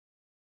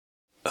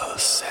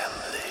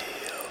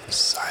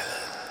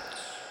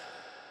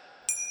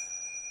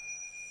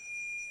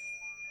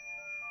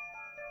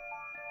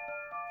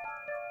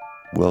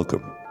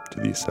Welcome to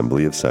the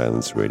Assembly of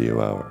Silence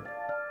Radio Hour.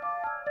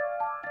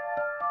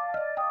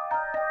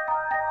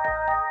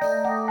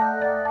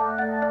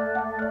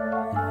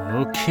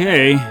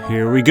 Okay,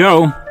 here we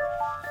go.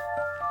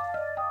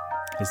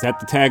 Is that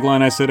the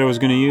tagline I said I was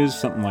going to use?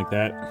 Something like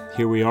that.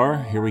 Here we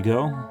are, here we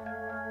go.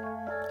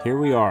 Here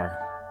we are.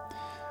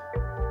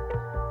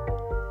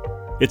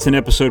 It's an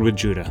episode with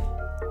Judah.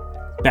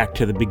 Back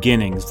to the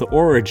beginnings, the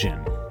origin.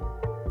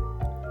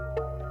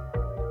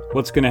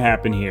 What's going to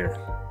happen here?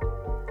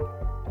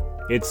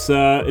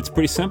 It's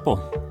pretty simple.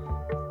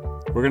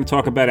 We're going to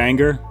talk about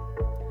anger.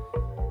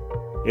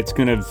 It's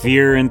going to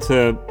veer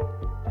into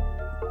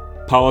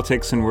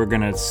politics, and we're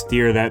going to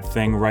steer that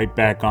thing right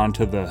back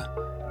onto the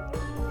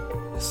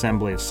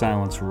Assembly of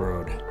Silence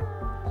road.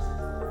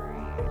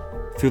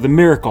 Through the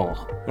miracle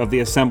of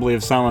the Assembly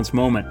of Silence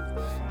moment.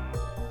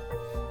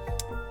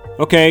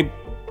 Okay,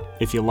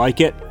 if you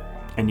like it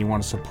and you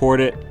want to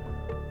support it,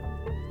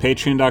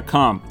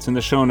 patreon.com. It's in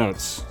the show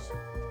notes.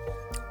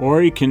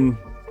 Or you can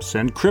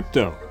send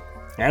crypto,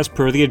 as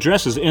per the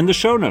addresses in the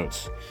show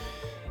notes.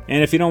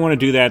 And if you don't want to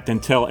do that, then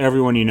tell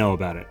everyone you know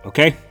about it,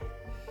 okay?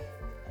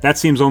 That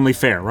seems only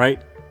fair,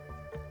 right?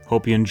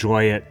 Hope you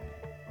enjoy it.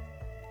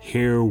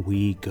 Here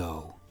we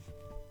go.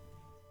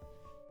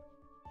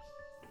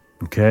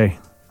 Okay,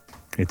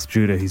 it's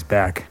Judah. He's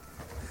back.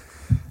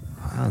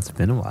 Wow, it's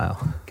been a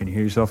while. Can you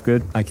hear yourself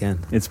good? I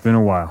can. It's been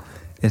a while.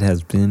 It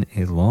has been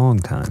a long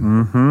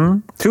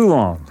time. Too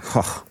long.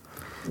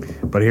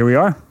 But here we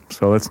are.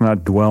 So let's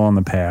not dwell on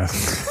the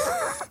past.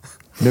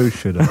 No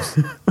should-haves.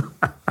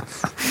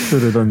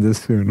 Should have done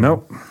this sooner.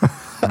 Nope.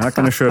 Not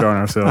going to shit on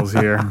ourselves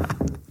here.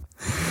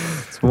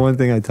 It's one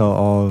thing I tell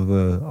all of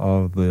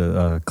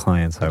the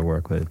clients I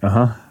work with.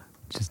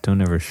 Just don't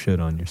ever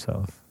shit on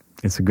yourself.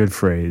 It's a good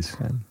phrase.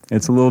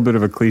 It's a little bit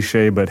of a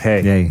cliche, but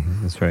hey. Yeah,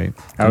 that's right.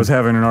 I was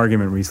having an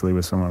argument recently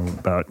with someone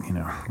about,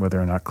 whether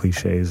or not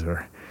cliches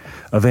are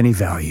of any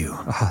value.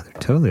 Oh, they're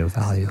totally of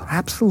value.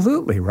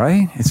 Absolutely,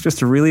 right? It's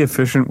just a really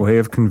efficient way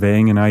of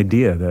conveying an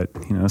idea that,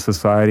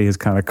 society has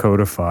kind of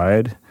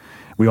codified.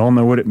 We all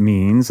know what it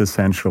means,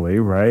 essentially,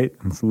 right?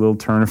 It's a little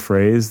turn of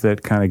phrase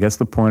that kind of gets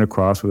the point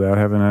across without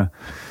having to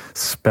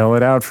spell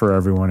it out for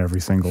everyone every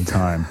single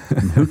time.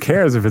 And who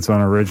cares if it's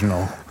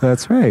unoriginal?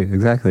 That's right,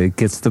 exactly. It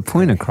gets the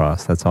point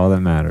across. That's all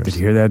that matters. Did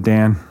you hear that,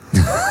 Dan?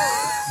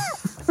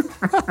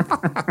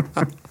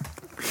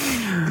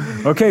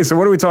 Okay, so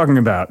what are we talking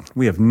about?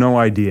 We have no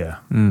idea,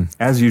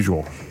 as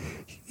usual.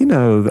 I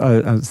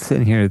was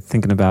sitting here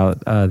thinking about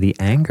the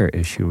anger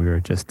issue we were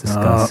just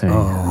discussing.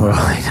 Well,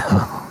 I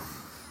know.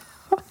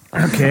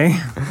 Okay,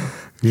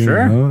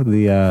 sure.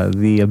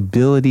 The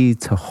ability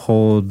to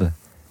hold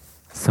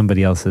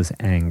somebody else's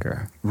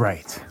anger.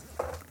 Right.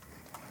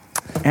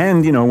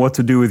 And, what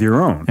to do with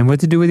your own. And what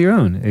to do with your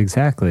own,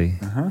 exactly,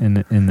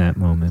 in that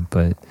moment.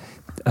 But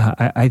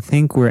I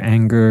think we're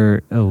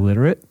anger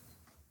illiterate.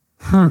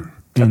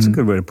 That's a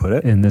good way to put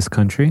it. In this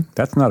country.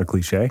 That's not a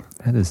cliche.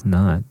 That is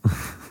not.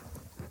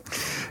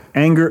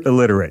 Anger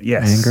illiterate,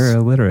 yes. Anger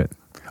illiterate.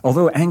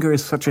 Although anger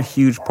is such a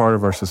huge part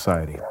of our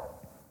society.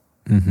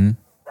 Mm-hmm.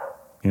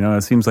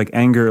 It seems like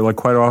anger, like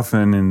quite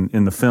often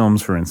in the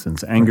films, for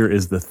instance, anger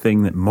is the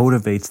thing that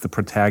motivates the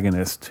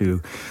protagonist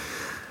to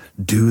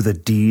do the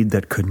deed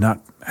that could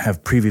not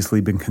have previously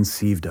been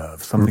conceived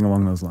of, something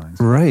along those lines.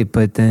 Right,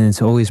 but then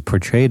it's always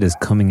portrayed as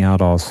coming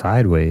out all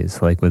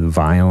sideways, like with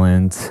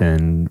violence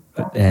and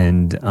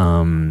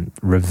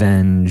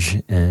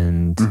revenge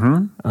and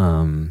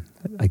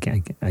I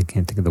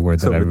can't think of the word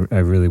that I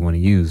really want to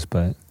use,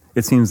 but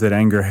it seems that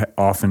anger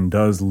often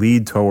does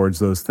lead towards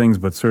those things,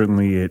 but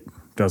certainly it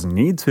doesn't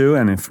need to.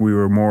 And if we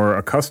were more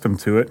accustomed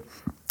to it,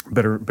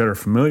 better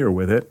familiar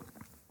with it,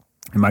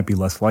 it might be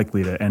less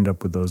likely to end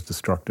up with those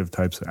destructive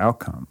types of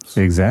outcomes.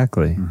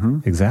 Exactly.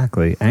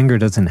 Exactly. Anger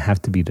doesn't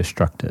have to be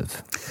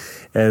destructive.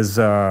 As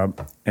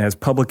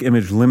Public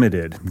Image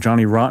Limited,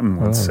 Johnny Rotten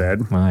once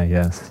said,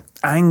 yes.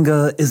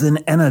 Anger is an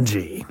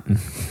energy.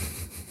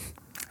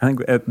 I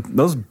think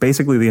those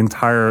basically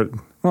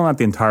not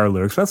the entire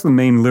lyrics, that's the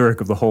main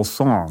lyric of the whole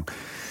song.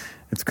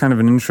 It's kind of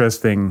an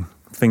interesting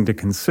thing to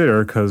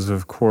consider because,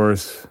 of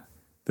course,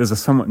 there's a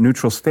somewhat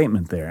neutral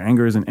statement there.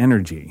 Anger is an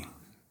energy.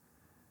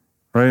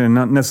 Right, and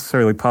not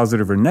necessarily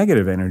positive or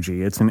negative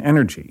energy. It's an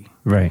energy.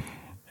 Right.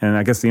 And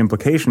I guess the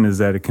implication is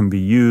that it can be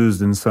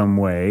used in some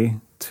way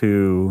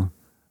to,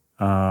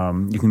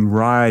 you can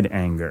ride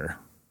anger,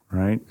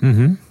 right?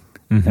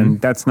 And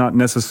that's not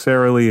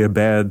necessarily a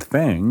bad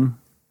thing.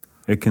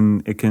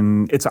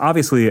 It's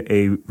obviously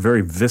a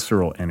very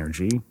visceral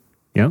energy.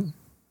 Yep.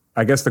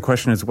 I guess the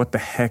question is, what the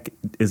heck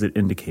is it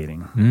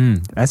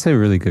indicating? That's a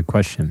really good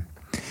question.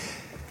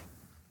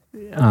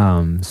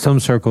 Some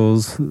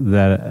circles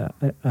that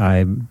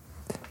I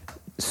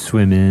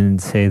swim in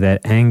say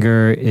that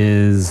anger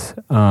is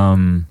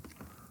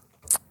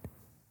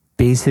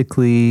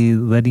basically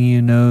letting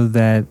you know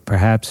that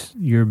perhaps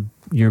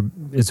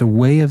it's a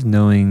way of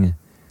knowing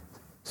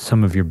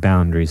some of your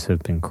boundaries have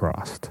been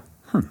crossed.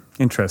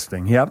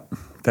 Interesting. Yep.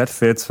 That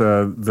fits.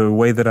 The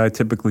way that I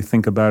typically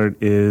think about it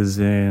is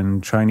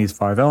in Chinese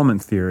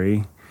five-element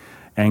theory.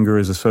 anger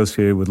is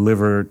associated with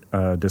liver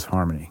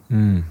disharmony.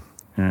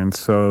 And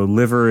so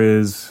liver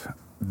is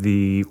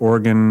the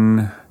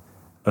organ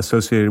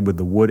associated with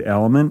the wood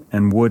element,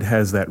 and wood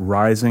has that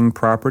rising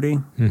property,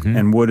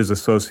 and wood is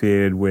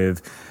associated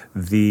with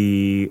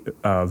the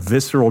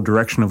visceral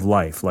direction of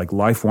life, like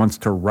life wants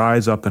to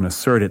rise up and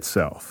assert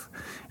itself.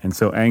 And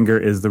so anger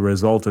is the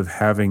result of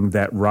having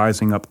that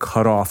rising up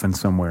cut off in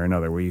some way or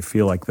another, where you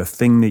feel like the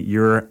thing that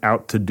you're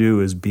out to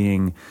do is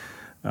being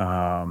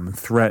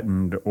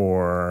threatened,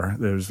 or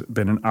there's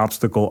been an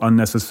obstacle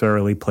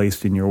unnecessarily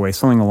placed in your way,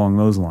 something along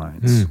those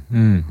lines.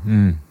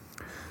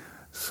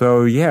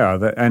 So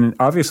yeah, and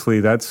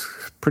obviously that's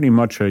pretty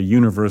much a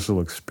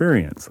universal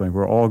experience. Like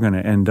we're all going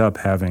to end up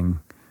having,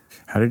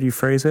 how did you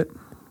phrase it?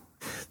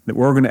 That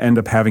we're going to end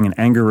up having an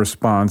anger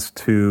response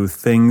to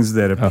things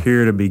that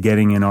appear to be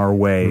getting in our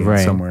way in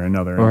some way or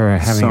another. Or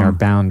having our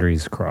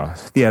boundaries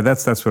crossed. Yeah,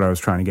 that's what I was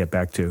trying to get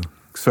back to.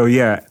 So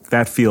yeah,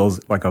 that feels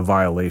like a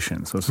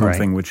violation. So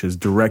something which is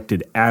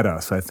directed at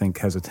us, I think,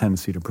 has a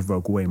tendency to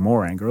provoke way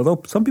more anger.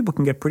 Although some people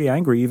can get pretty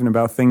angry even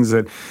about things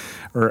that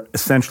are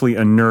essentially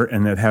inert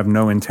and that have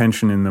no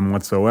intention in them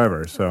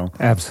whatsoever. So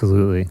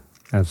Absolutely.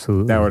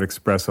 that would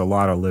express a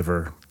lot of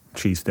liver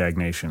chi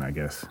stagnation, I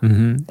guess.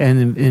 And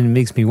it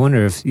makes me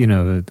wonder if,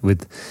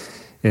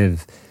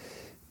 if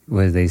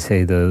what they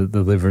say, the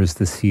liver is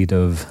the seat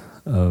of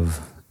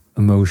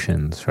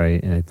emotions,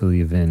 right? And I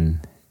believe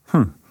in...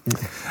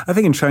 I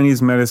think in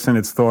Chinese medicine,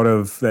 it's thought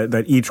of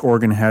that each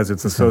organ has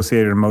its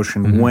associated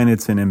emotion when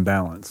it's in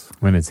imbalance.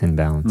 When it's in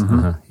balance,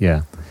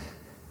 yeah.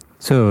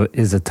 So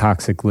is a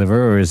toxic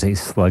liver or is a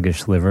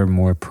sluggish liver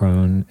more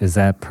prone, is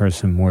that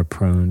person more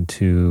prone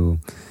to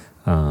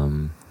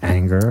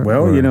anger?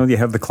 Well, you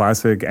have the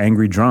classic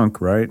angry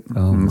drunk, right?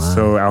 Oh, my.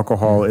 So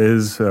alcohol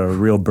is a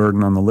real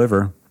burden on the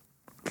liver.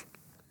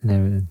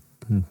 Never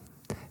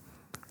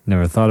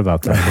thought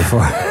about that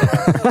before.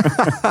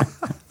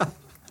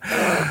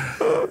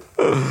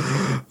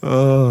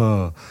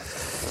 Oh,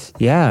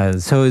 yeah.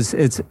 So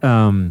it's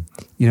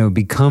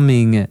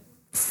becoming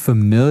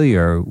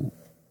familiar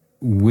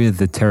with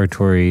the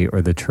territory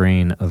or the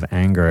terrain of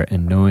anger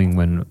and knowing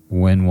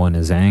when one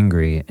is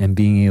angry and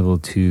being able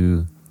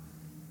to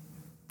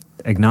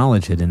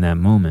acknowledge it in that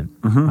moment.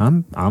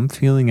 I'm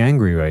feeling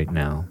angry right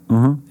now,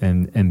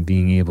 and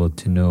being able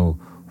to know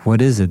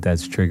what is it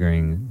that's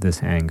triggering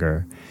this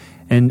anger.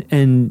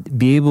 And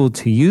be able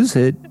to use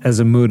it as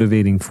a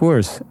motivating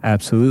force,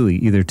 absolutely,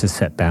 either to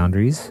set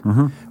boundaries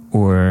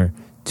or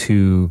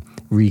to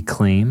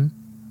reclaim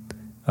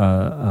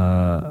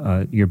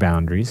your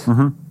boundaries,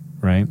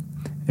 right?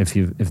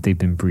 If they've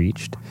been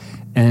breached,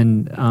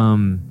 and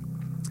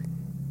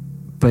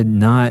but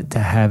not to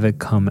have it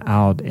come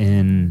out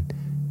in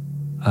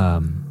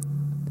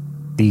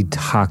the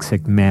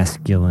toxic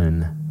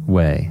masculine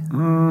way.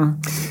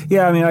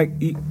 Yeah, I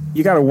mean,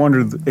 you got to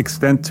wonder the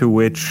extent to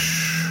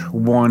which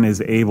one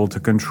is able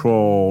to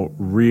control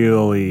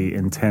really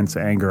intense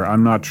anger.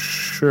 I'm not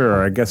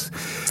sure. I guess,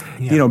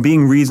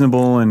 being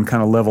reasonable and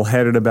kind of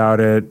level-headed about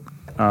it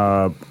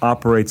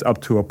operates up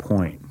to a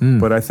point.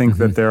 But I think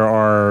that there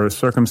are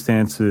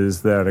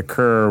circumstances that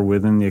occur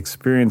within the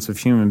experience of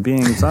human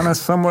beings on a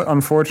somewhat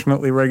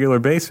unfortunately regular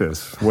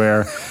basis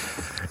where,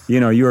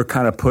 you are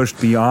kind of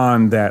pushed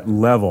beyond that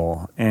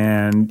level.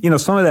 And,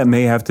 some of that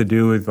may have to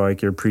do with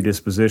like your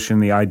predisposition,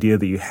 the idea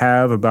that you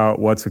have about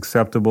what's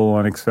acceptable,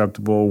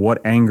 unacceptable,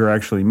 what anger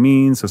actually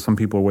means. So some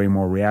people are way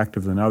more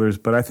reactive than others.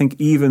 But I think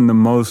even the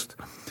most,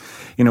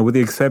 with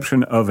the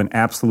exception of an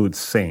absolute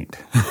saint,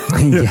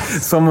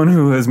 someone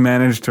who has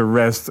managed to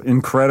wrest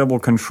incredible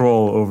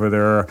control over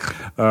their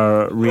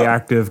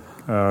reactive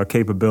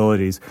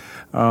capabilities,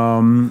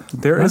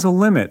 there is a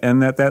limit,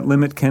 and that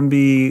limit can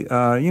be,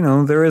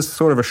 there is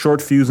sort of a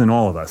short fuse in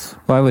all of us.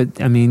 Well, if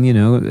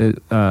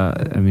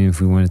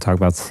we want to talk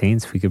about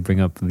saints, we could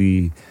bring up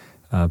the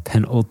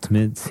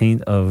penultimate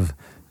saint of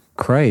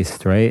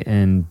Christ, right?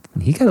 And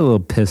he got a little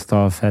pissed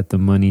off at the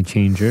money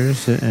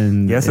changers.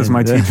 As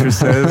my teacher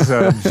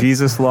says,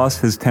 Jesus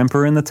lost his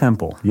temper in the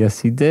temple. Yes,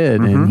 he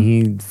did. And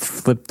he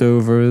flipped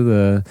over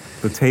the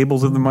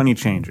tables of the money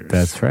changers.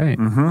 That's right.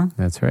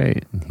 That's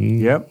right.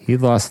 He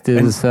lost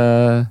his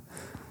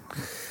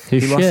he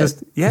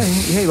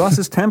lost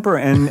his temper,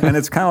 and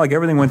it's kind of like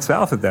everything went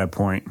south at that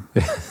point.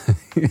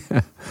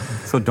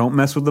 So don't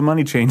mess with the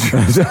money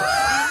changers.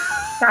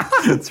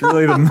 It's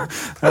really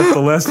that's the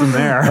lesson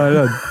there.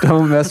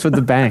 Don't mess with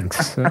the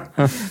banks.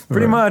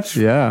 Pretty much.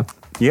 Yeah.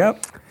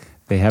 Yep.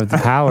 They have the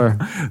power.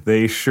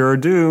 They sure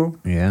do.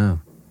 Yeah.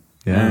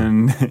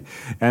 And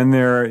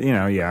they're,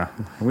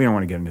 we don't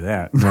want to get into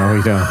that. No,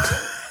 we don't.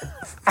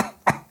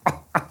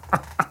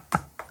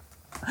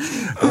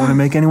 Don't want to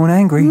make anyone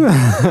angry.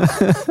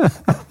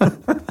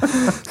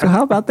 So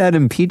how about that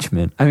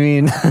impeachment? I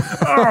mean,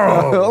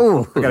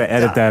 I got to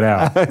edit that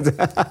out.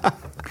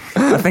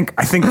 I think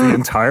the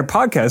entire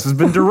podcast has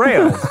been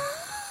derailed.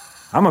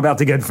 I'm about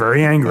to get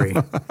very angry.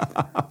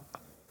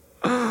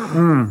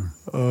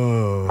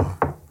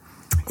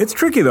 It's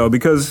tricky, though,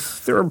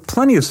 because there are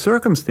plenty of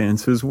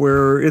circumstances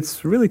where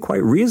it's really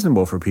quite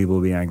reasonable for people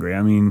to be angry.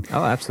 I mean,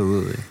 Oh,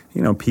 absolutely.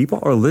 people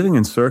are living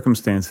in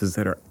circumstances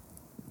that are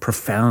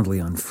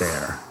profoundly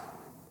unfair.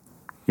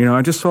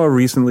 I just saw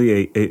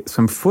recently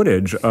some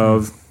footage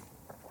of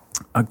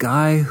a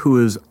guy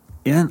who is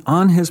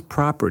on his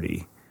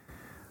property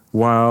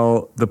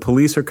while the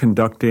police are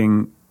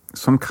conducting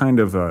some kind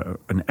of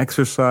an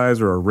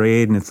exercise or a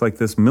raid, and it's like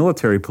this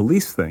military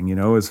police thing,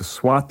 as a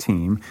SWAT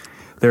team.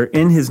 They're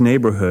in his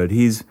neighborhood.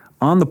 He's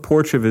on the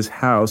porch of his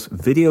house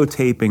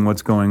videotaping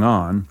what's going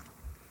on.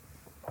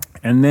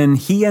 And then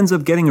he ends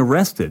up getting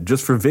arrested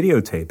just for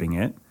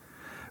videotaping it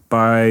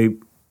by,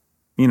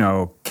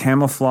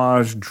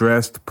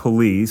 camouflage-dressed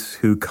police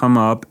who come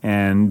up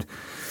and,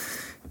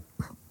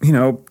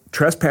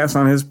 trespass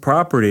on his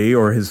property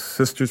or his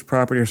sister's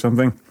property or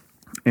something,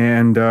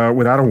 and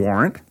without a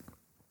warrant,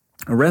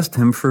 arrest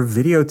him for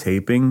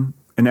videotaping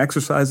an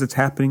exercise that's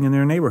happening in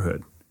their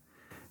neighborhood.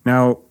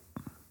 Now,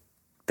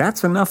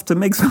 that's enough to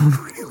make someone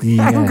really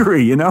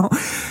angry,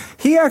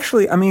 He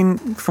actually,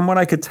 from what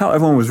I could tell,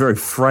 everyone was very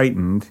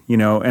frightened,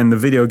 and the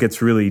video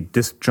gets really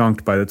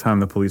disjunct by the time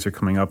the police are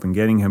coming up and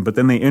getting him. But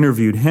then they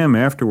interviewed him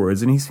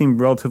afterwards, and he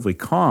seemed relatively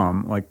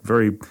calm,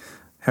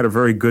 had a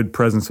very good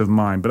presence of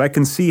mind. But I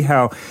can see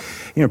how,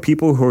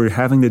 people who are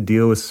having to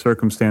deal with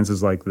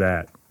circumstances like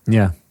that.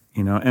 Yeah.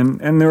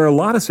 And there are a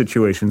lot of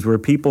situations where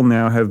people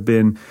now have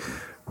been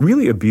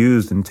really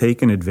abused and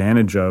taken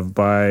advantage of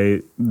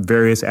by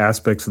various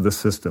aspects of the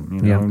system,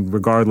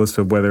 regardless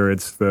of whether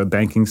it's the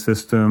banking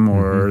system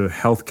or the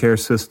healthcare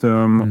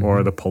system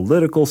or the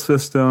political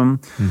system,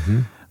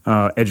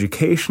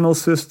 educational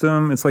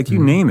system. It's like you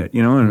name it,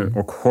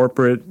 or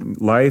corporate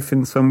life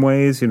in some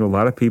ways. A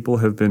lot of people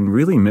have been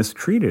really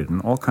mistreated in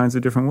all kinds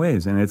of different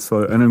ways. And it's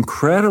an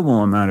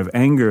incredible amount of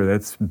anger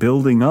that's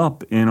building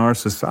up in our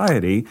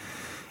society.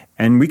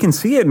 And we can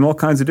see it in all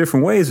kinds of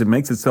different ways. It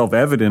makes itself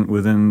evident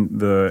within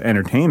the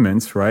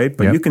entertainments, right?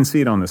 But you can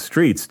see it on the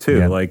streets, too.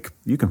 Yep. Like,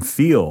 you can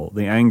feel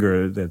the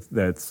anger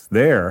that's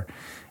there.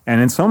 And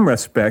in some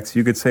respects,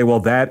 you could say, well,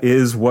 that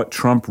is what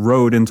Trump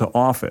rode into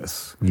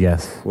office.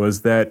 Yes.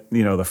 Was that,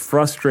 the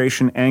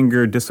frustration,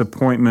 anger,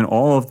 disappointment,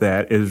 all of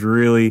that is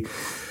really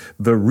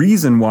the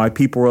reason why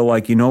people were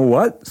like, you know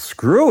what?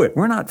 Screw it.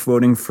 We're not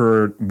voting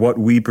for what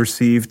we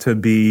perceive to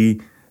be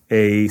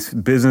a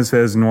business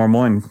as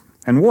normal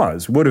and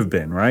would have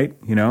been, right?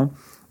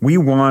 We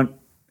want,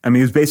 it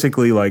was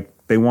basically like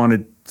they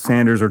wanted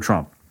Sanders or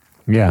Trump.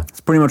 Yeah. It's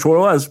pretty much what it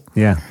was.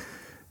 Yeah.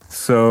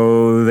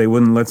 So they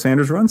wouldn't let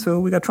Sanders run, so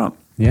we got Trump.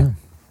 Yeah.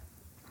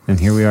 And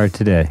here we are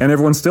today. And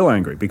everyone's still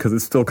angry because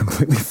it's still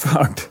completely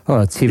fucked. Oh,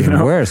 it's even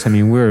worse.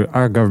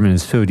 Our government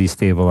is so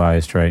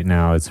destabilized right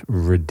now. It's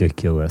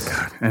ridiculous.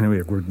 God.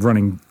 Anyway, we're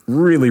running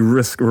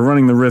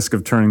the risk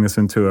of turning this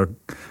into a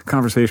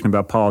conversation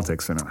about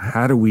politics. And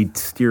how do we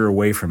steer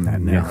away from that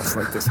now? Yeah. It's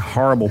like this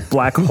horrible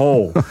black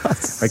hole.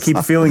 I keep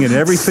feeling it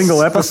every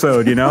single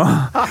episode,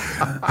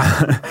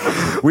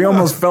 We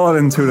almost fell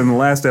into it in the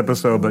last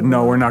episode, but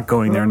no, we're not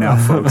going there now,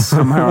 folks.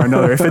 Somehow or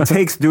another. If it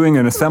takes doing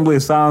an Assembly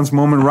of Silence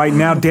moment right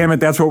now, damn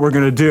it, that's what we're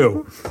going to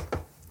do.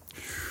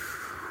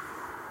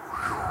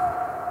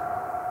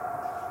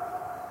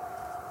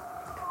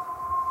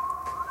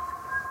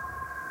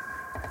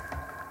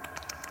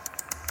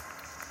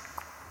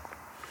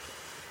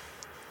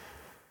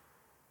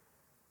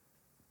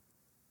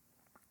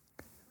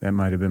 That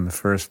might have been the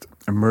first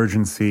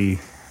emergency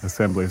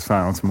Assembly of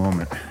Silence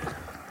moment.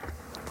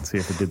 Let's see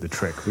if it did the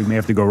trick. We may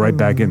have to go right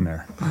back in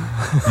there.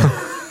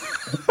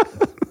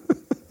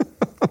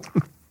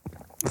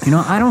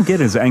 I don't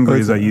get as angry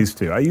as I used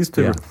to. I used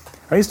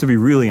to be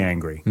really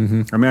angry.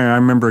 Mm-hmm. I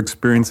remember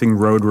experiencing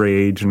road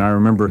rage, and I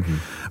remember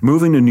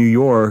moving to New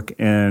York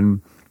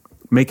and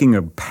making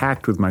a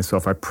pact with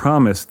myself. I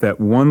promised that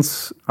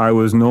once I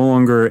was no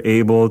longer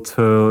able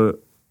to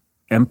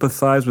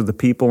empathize with the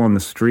people on the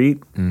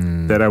street,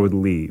 that I would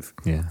leave.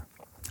 Yeah.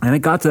 And it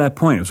got to that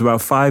point. It was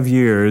about 5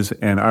 years,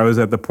 and I was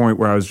at the point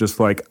where I was just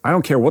like, I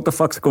don't care what the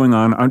fuck's going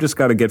on. I'm just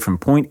got to get from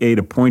point A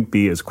to point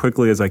B as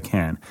quickly as I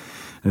can.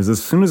 And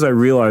as soon as I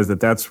realized that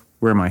that's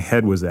where my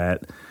head was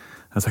at,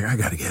 I was like, I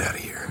got to get out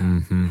of here.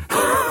 Mm-hmm.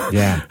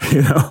 Yeah.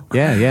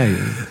 Yeah.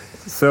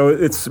 So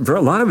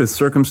a lot of it's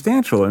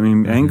circumstantial.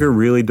 Anger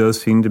really does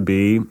seem to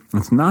be,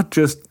 it's not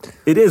just,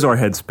 it is our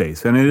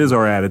headspace and it is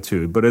our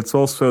attitude, but it's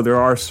also, there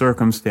are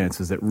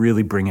circumstances that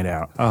really bring it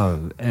out.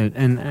 Oh,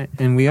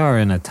 and we are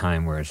in a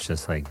time where it's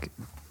just like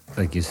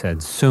you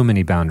said, so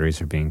many boundaries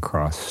are being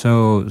crossed.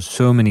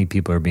 So many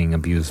people are being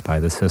abused by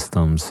the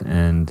systems.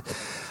 And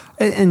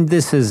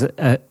this is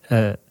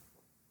a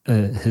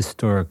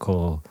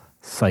historical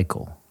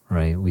cycle.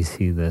 Right, we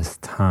see this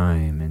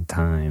time and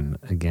time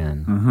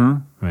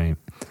again. Right,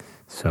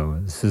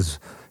 so it's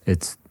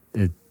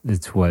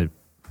what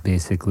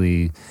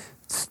basically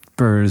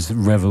spurs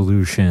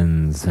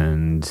revolutions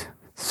and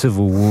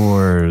civil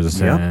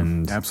wars. Yep,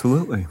 and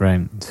absolutely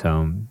right.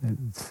 So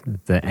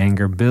the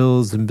anger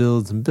builds and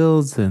builds and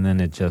builds, and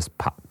then it just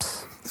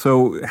pops.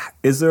 So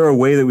is there a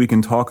way that we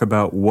can talk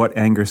about what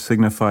anger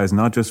signifies,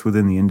 not just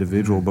within the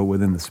individual, but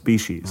within the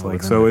species?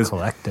 Like, so is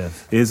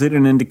collective. Is it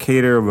an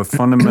indicator of a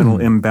fundamental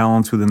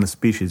imbalance within the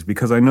species?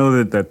 Because I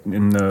know that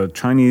in the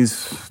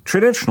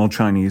traditional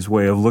Chinese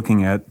way of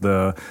looking at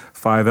the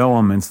 5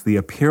 elements, the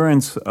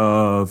appearance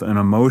of an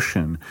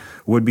emotion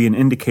would be an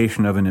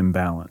indication of an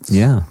imbalance.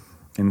 Yeah.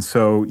 And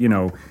so,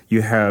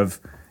 you have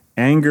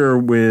anger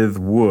with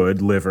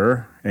wood,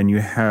 liver, and you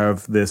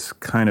have this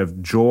kind of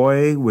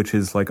joy, which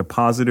is like a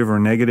positive or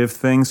negative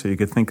thing. So you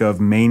could think of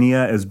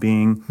mania as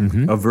being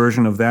a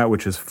version of that,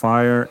 which is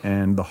fire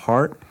and the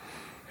heart.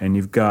 And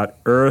you've got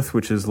earth,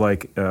 which is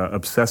like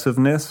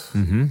obsessiveness,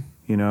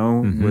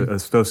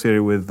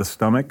 associated with the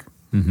stomach,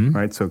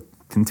 right? So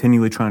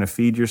continually trying to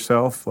feed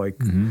yourself,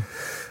 and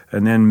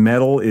then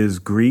metal is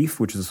grief,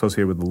 which is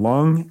associated with the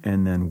lung,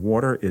 and then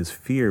water is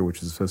fear,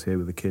 which is associated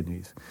with the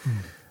kidneys.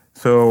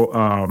 So,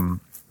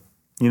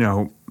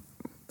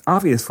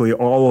 obviously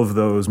all of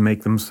those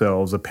make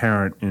themselves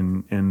apparent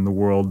in the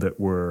world that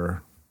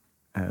we're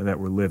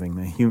living.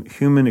 The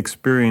human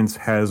experience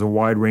has a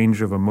wide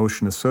range of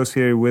emotion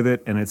associated with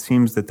it, and it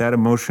seems that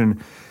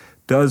emotion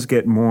does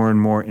get more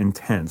and more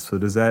intense. So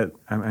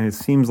it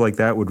seems like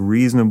that would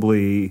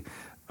reasonably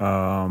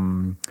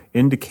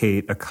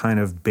indicate a kind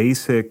of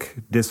basic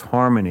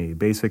disharmony,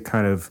 basic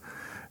kind of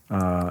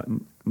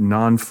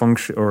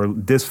non-function or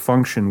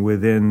dysfunction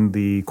within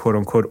the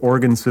quote-unquote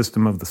organ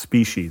system of the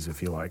species,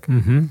 if you like.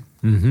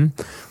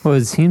 Well,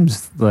 it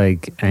seems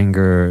like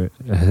anger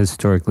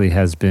historically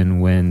has been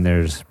when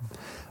there's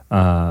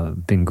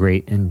been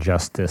great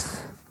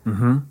injustice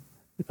and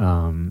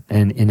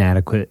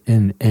inadequate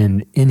and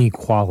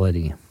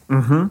inequality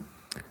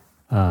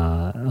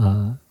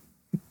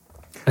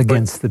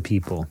against the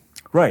people.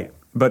 Right.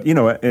 But,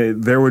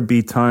 there would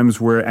be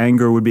times where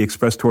anger would be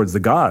expressed towards the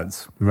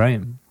gods.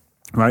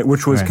 Right,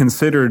 which was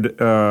considered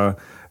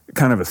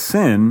kind of a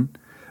sin,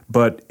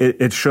 but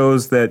it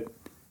shows that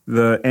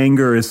the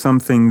anger is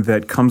something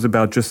that comes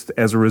about just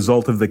as a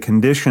result of the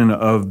condition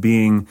of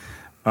being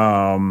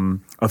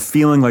a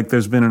feeling like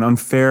there's been an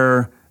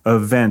unfair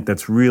event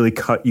that's really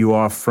cut you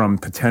off from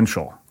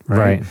potential.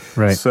 Right.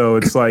 So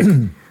it's like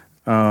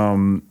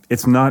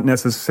it's not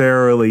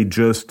necessarily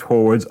just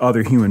towards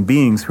other human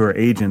beings who are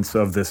agents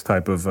of this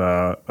type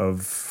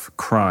of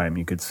crime,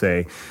 you could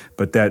say,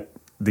 but that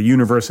the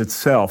universe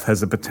itself has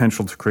the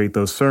potential to create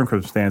those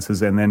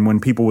circumstances, and then when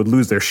people would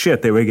lose their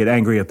shit, they would get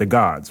angry at the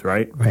gods,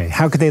 right?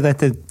 How could they let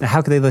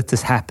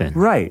this happen?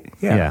 Right.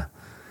 Yeah.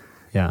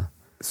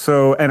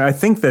 So, and I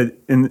think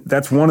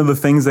that's one of the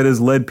things that has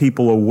led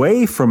people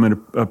away from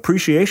an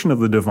appreciation of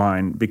the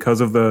divine because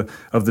of the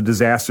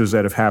disasters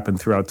that have happened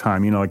throughout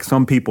time. Like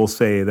some people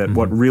say that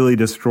what really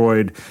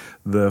destroyed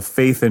the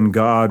faith in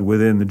God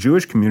within the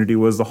Jewish community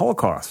was the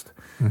Holocaust,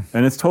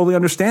 and it's totally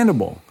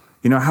understandable.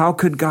 How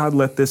could God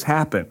let this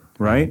happen,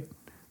 right?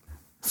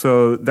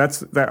 So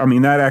that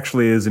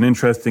actually is an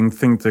interesting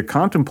thing to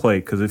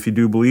contemplate, because if you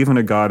do believe in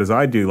a God, as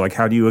I do, like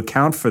how do you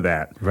account for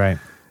that? Right.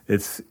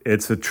 It's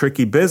a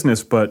tricky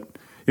business, but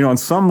on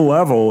some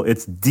level,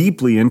 it's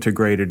deeply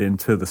integrated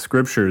into the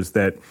scriptures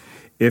that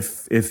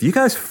if you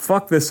guys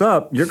fuck this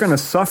up, you're going to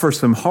suffer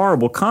some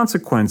horrible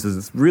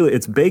consequences.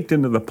 It's baked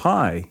into the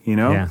pie,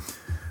 Yeah.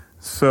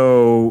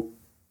 So,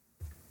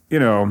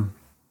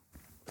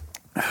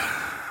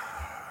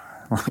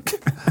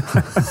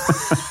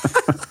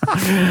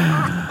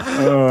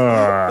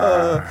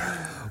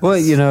 Well,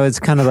 it's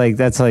kind of like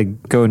that's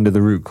like going to the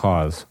root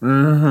cause.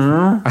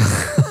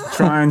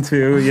 Trying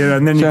to,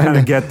 and then you kind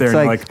of get there.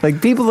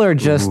 Like people are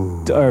just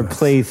are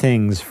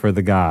playthings for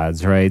the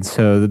gods, right?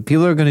 So the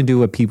people are going to do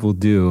what people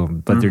do,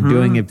 but they're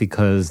doing it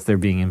because they're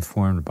being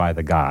informed by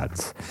the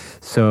gods.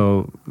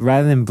 So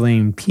rather than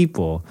blame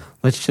people,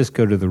 let's just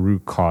go to the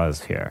root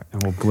cause here,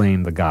 and we'll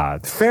blame the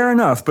gods. Fair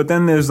enough, but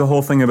then there's the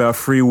whole thing about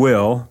free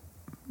will,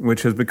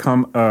 which has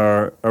become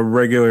a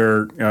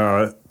regular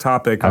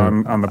topic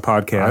on the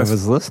podcast. I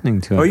was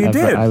listening to it. Oh, you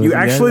did? You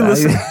actually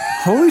listened?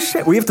 Holy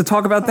shit, we have to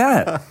talk about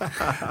that.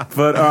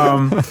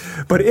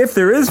 But if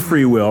there is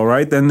free will,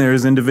 right, then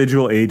there's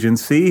individual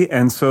agency,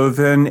 and so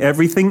then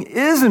everything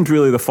isn't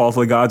really the fault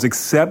of the gods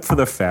except for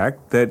the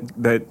fact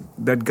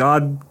that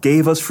God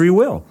gave us free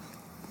will.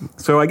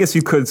 So I guess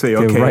you could say,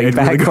 okay,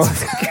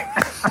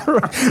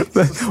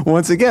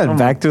 once again,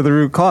 back to the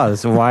root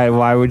cause.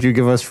 Why would you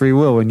give us free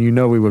will when you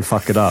know we would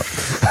fuck it up?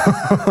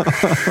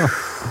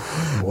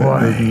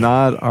 It's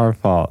not our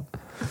fault.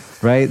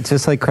 Right?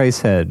 Just like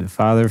Christ said,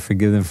 Father,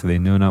 forgive them for they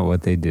know not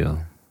what they do.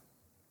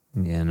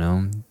 We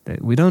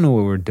don't know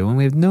what we're doing.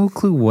 We have no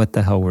clue what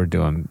the hell we're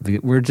doing.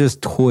 We're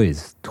just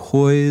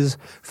toys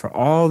for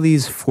all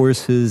these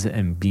forces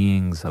and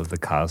beings of the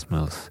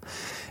cosmos.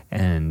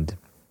 And,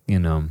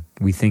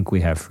 we think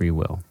we have free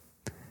will.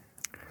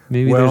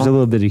 Maybe there's a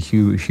little bit of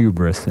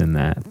hubris in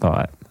that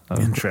thought.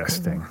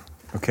 Interesting.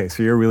 Okay,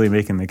 so you're really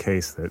making the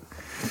case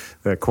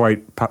that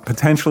quite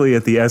potentially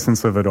at the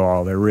essence of it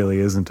all, there really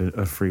isn't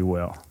a free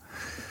will.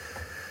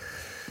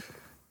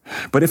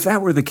 But if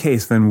that were the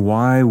case, then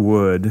why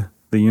would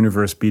the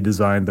universe be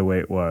designed the way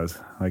it was?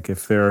 Like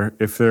if there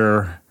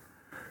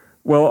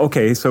Well,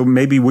 okay, so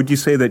maybe would you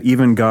say that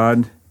even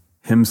God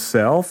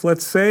himself,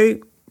 let's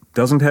say,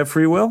 doesn't have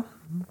free will?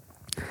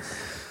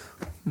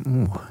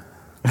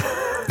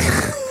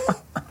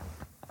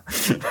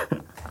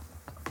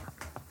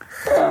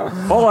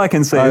 All I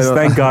can say is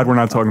thank God we're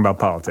not talking about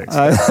politics.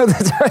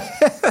 That's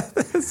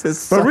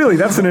right. But really,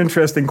 that's an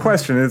interesting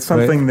question. It's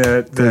something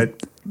that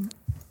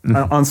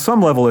on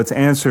some level it's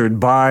answered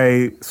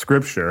by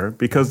Scripture,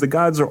 because the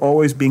gods are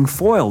always being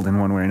foiled in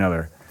one way or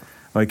another.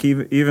 Like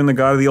even the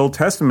God of the Old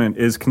Testament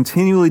is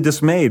continually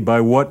dismayed by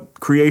what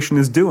creation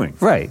is doing.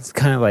 Right. It's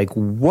kind of like,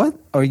 what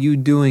are you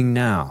doing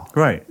now?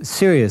 Right.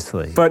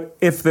 Seriously. But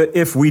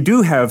if we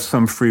do have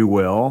some free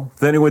will,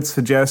 then it would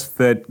suggest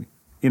that,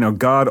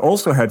 God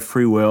also had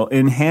free will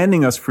in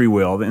handing us free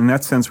will. In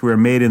that sense, we're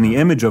made in the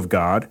image of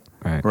God,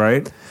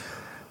 right?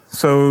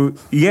 So,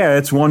 yeah,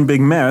 it's one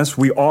big mess.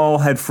 We all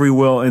had free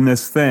will in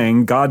this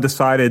thing. God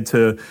decided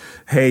to,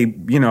 hey,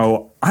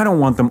 I don't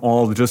want them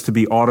all just to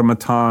be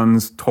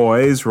automatons,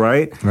 toys,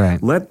 right?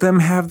 Right. Let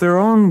them have their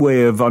own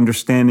way of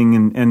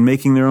understanding and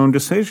making their own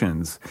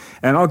decisions.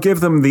 And I'll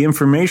give them the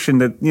information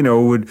that,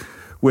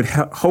 would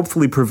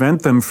hopefully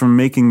prevent them from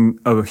making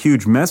a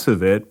huge mess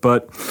of it,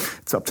 but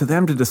it's up to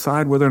them to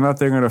decide whether or not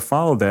they're going to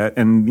follow that.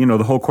 And,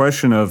 the whole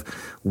question of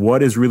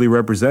what is really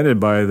represented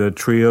by the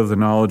tree of the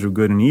knowledge of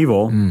good and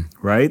evil,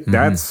 right? Mm-hmm.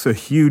 That's a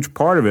huge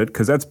part of it,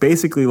 because that's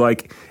basically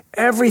like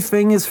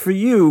everything is for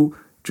you,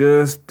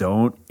 just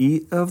don't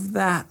eat of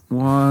that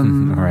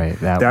one. Right.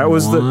 That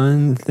was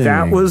one thing.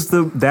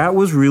 That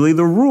was really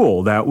the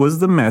rule. That was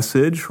the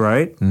message,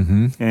 right?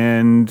 Mm-hmm.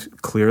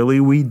 And clearly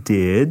we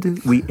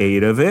did. We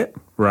ate of it,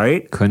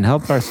 right? Couldn't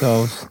help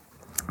ourselves.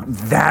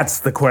 That's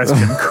the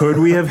question. Could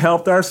we have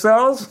helped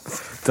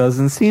ourselves?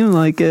 Doesn't seem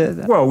like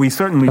it. Well, we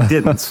certainly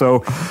didn't.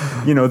 So,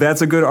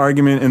 that's a good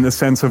argument in the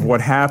sense of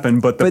what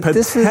happened. But the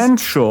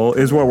potential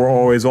is what we're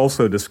always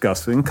also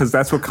discussing, because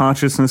that's what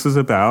consciousness is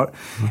about.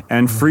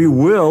 And free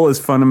will is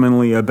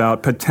fundamentally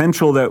about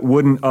potential that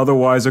wouldn't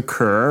otherwise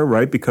occur,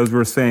 right? Because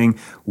we're saying,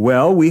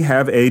 well, we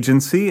have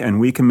agency and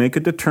we can make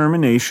a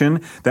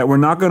determination that we're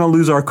not going to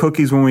lose our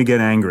cookies when we get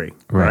angry,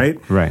 right?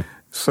 Right.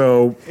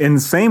 So in the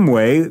same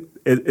way,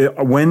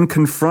 when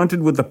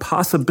confronted with the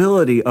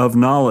possibility of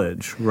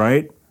knowledge,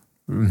 right?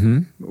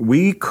 Mm-hmm.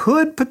 We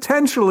could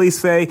potentially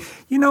say,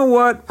 you know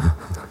what?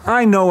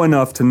 I know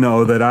enough to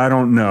know that I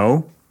don't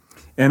know.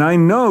 And I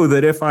know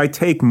that if I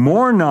take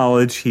more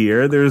knowledge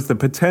here, there's the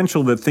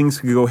potential that things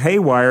could go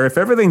haywire. If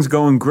everything's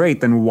going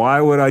great, then why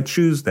would I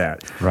choose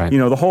that? Right.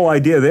 The whole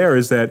idea there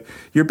is that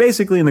you're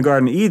basically in the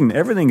Garden of Eden.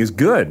 Everything is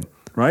good.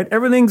 Right?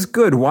 Everything's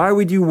good. Why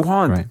would you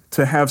want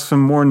to have some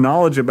more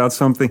knowledge about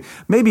something?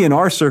 Maybe in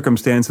our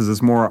circumstances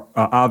it's more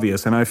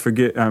obvious, and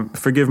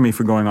forgive me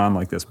for going on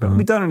like this, but I'll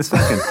be done in a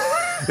second.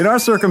 In our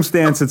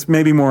circumstance, it's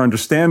maybe more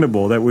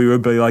understandable that we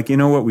would be like, you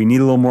know what, we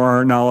need a little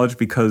more knowledge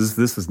because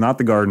this is not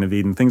the Garden of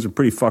Eden. Things are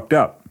pretty fucked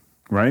up,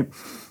 right?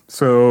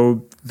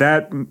 So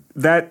that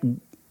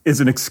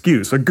is an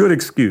excuse, a good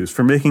excuse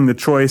for making the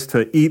choice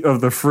to eat of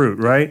the fruit,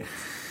 right?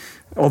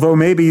 Although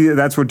maybe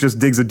that's what just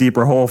digs a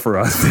deeper hole for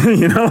us,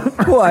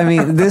 Well, I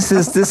mean, this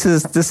is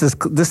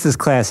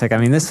classic. I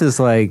mean,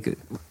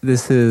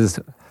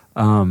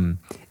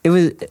 it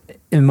was,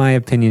 in my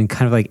opinion,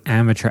 kind of like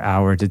amateur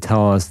hour to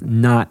tell us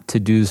not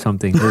to do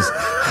something.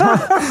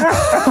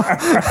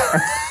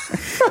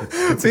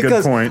 That's a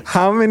good point.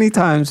 How many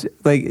times,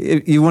 like,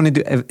 if you want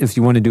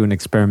to do an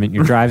experiment,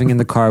 you're driving in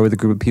the car with a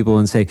group of people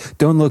and say,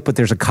 "Don't look, but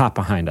there's a cop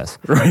behind us."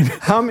 Right.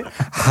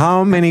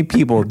 How many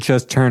people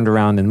just turned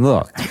around and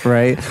looked?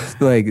 Right.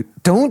 Like,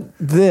 don't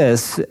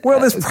this.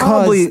 Well, there's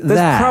probably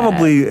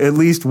at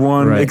least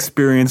one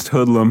experienced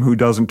hoodlum who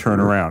doesn't turn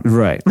around.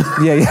 Right.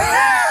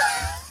 Yeah.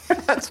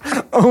 That's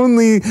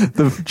only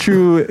the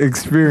true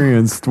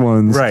experienced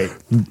ones. Right.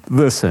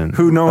 Listen.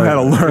 Who know how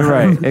to learn.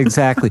 Right,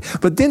 exactly.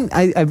 But then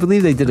I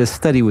believe they did a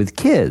study with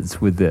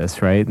kids with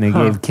this, right? And they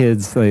gave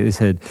kids, like they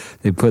said,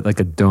 they put like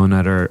a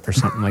donut or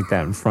something like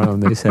that in front of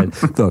them. They said,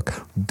 look,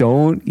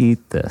 don't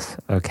eat this,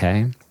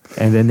 okay?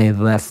 And then they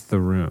left the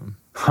room,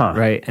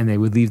 right? And they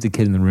would leave the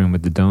kid in the room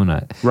with the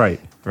donut. Right.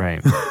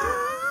 Right.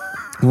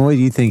 What do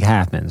you think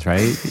happens,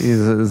 right?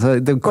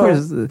 Of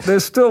course,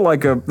 there's still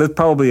there's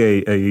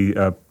probably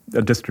a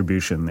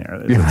distribution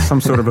there. There's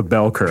some sort of a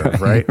bell curve,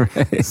 right?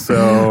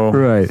 So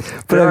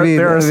But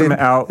there are some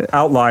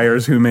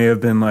outliers who may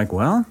have been like,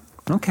 well,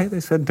 okay,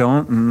 they said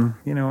don't, and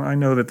I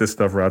know that this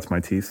stuff rots my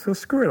teeth, so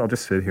screw it, I'll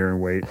just sit here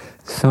and wait.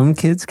 Some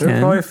kids can.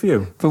 There's probably a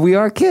few. But we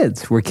are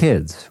kids. We're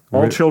kids.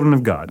 All children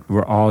of God.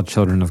 We're all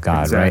children of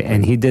God, exactly.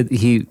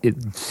 Right?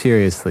 And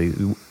seriously,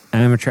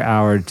 amateur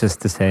hour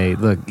just to say,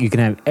 look, you can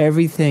have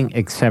everything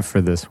except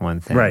for this one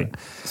thing. Right.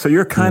 So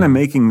you're kind of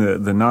making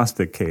the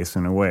Gnostic case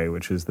in a way,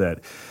 which is that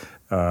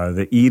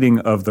the eating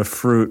of the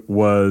fruit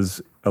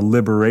was a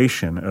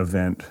liberation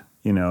event,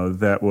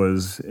 that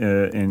was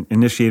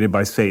initiated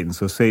by Satan.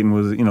 So Satan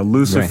was,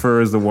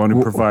 Lucifer is the one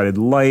who provided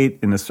light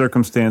in a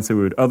circumstance that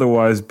we would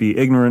otherwise be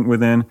ignorant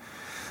within.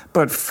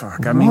 But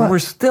fuck, I mean, we're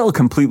still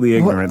completely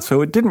ignorant,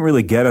 so it didn't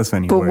really get us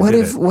anywhere.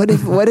 But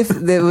what if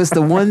there was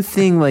the one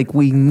thing like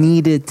we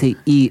needed to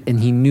eat, and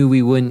he knew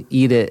we wouldn't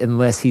eat it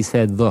unless he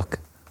said, "Look,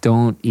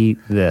 don't eat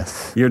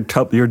this." You're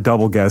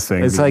double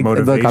guessing. It's the like, look,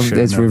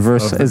 it's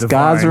reverse. It's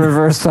God's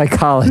reverse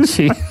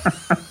psychology.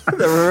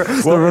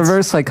 the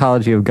reverse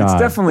psychology of God. It's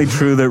definitely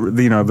true that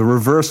the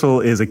reversal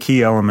is a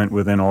key element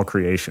within all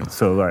creation.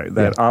 So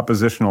that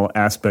oppositional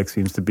aspect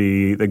seems to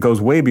be that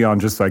goes way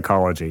beyond just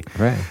psychology.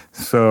 Right.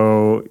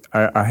 So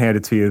I hand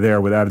it to you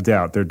there without a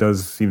doubt. There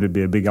does seem to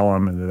be a big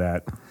element of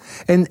that.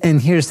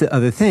 And here's the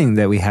other thing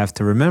that we have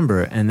to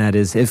remember, and that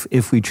is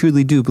if we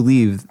truly do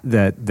believe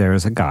that there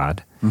is a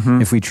God,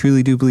 if we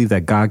truly do believe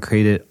that God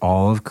created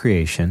all of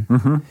creation,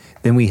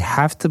 then we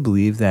have to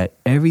believe that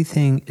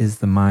everything is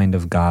the mind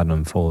of God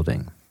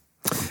unfolding.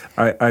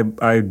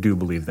 I do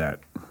believe that.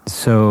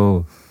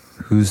 So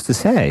who's to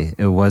say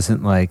it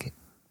wasn't like,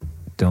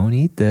 don't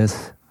eat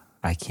this,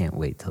 I can't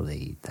wait till they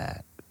eat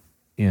that,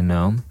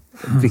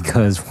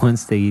 Because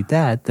once they eat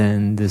that,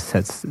 then this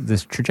sets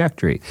this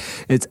trajectory.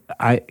 This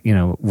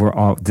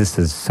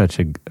is such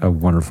a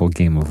wonderful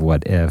game of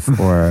what if,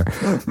 or,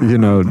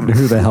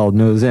 who the hell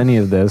knows any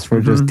of this?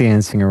 We're just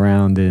dancing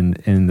around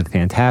in the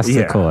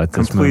fantastical at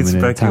this moment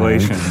in time.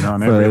 Complete speculation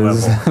on every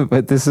level.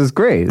 But this is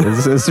great.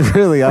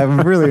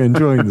 I'm really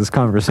enjoying this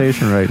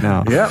conversation right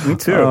now. Yeah, me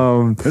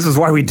too. This is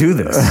why we do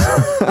this.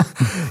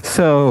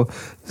 So,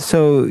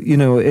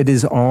 it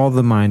is all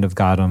the mind of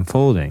God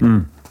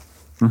unfolding.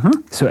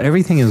 So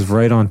everything is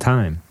right on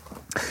time.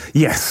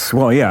 Yes.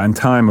 Well, yeah. And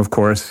time, of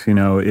course,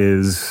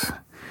 is,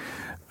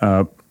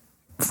 to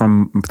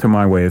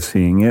my way of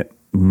seeing it,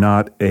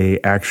 not a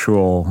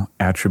actual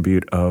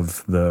attribute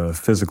of the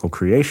physical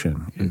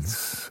creation.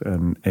 It's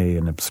an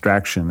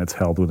abstraction that's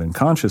held within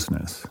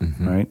consciousness,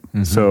 right?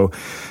 So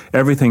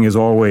everything is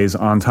always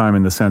on time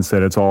in the sense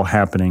that it's all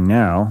happening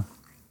now.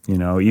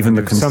 Even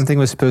if something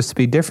was supposed to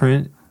be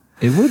different,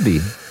 it would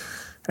be.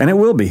 And it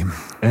will be.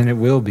 And it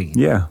will be.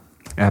 Yeah.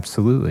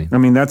 Absolutely. I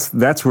mean,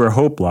 that's where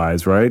hope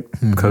lies, right?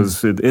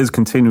 Because it is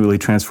continually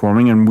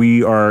transforming, and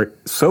we are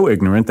so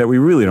ignorant that we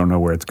really don't know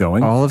where it's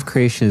going. All of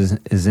creation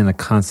is in a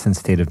constant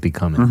state of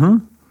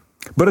becoming.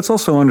 But it's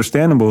also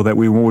understandable that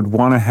we would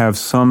want to have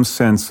some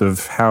sense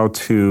of how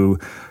to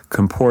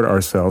comport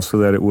ourselves so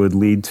that it would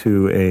lead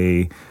to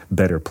a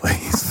better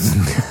place.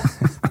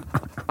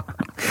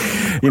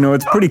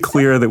 It's pretty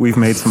clear that we've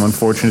made some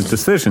unfortunate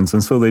decisions,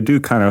 and so they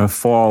do kind of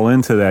fall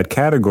into that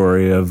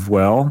category of,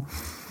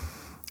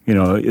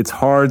 it's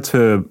hard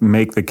to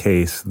make the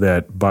case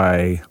that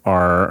by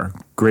our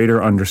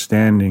greater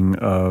understanding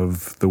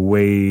of the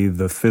way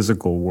the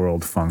physical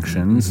world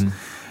functions,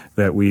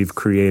 that we've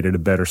created a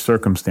better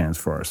circumstance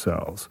for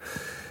ourselves.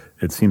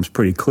 It seems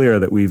pretty clear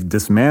that we've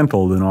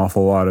dismantled an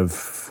awful lot of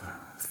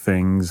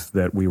things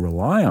that we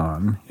rely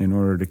on in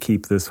order to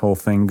keep this whole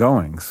thing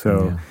going.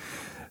 So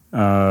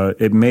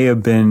it may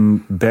have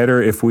been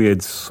better if we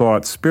had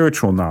sought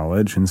spiritual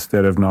knowledge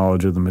instead of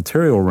knowledge of the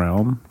material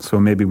realm, so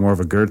maybe more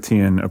of a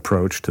Goethean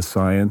approach to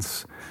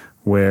science,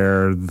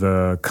 where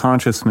the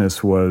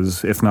consciousness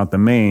was, if not the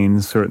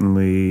main,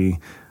 certainly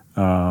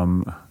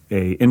a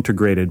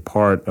integrated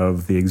part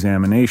of the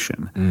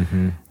examination.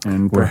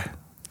 And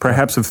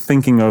perhaps of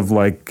thinking of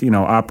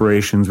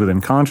operations within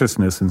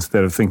consciousness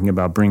instead of thinking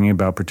about bringing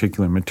about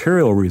particular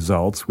material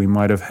results, we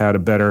might have had a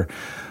better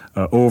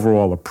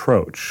overall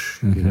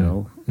approach,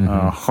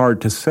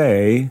 hard to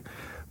say,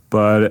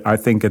 but I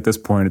think at this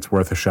point it's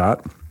worth a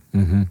shot.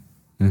 I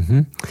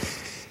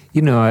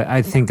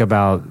think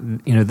about,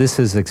 this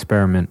is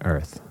experiment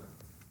Earth.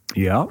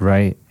 Yeah.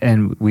 Right?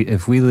 And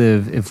if we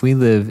live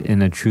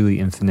in a truly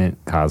infinite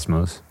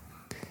cosmos,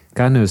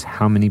 God knows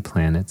how many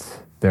planets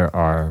there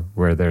are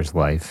where there's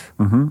life.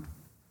 And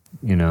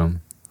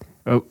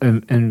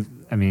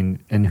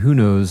who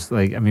knows,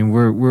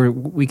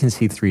 we can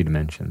see 3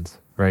 dimensions,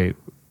 right?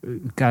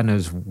 God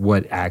knows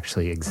what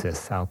actually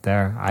exists out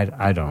there.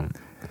 I don't.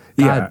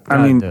 God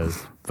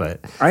does. But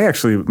I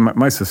actually,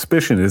 my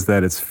suspicion is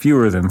that it's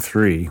fewer than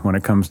 3 when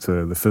it comes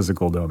to the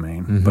physical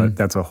domain, but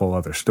that's a whole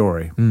other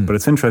story. But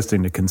it's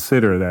interesting to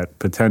consider that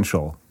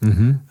potential,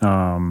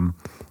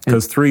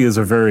 because 3 is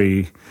a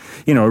very,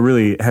 it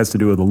really has to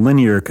do with a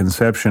linear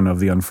conception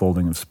of the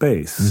unfolding of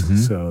space.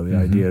 So the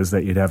idea is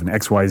that you'd have an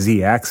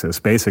XYZ axis,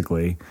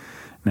 basically.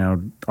 Now,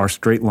 are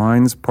straight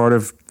lines part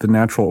of the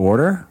natural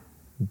order?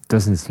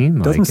 Doesn't seem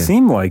like it. Doesn't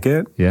seem like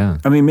it. Yeah.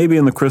 I mean, maybe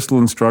in the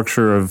crystalline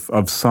structure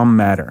of some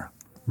matter.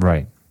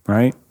 Right.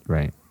 Right?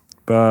 Right.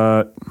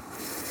 But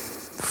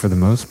for the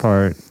most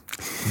part,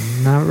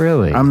 not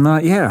really.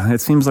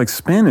 It seems like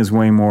spin is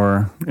way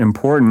more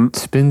important.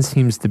 Spin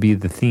seems to be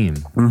the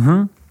theme.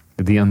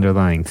 The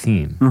underlying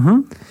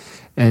theme.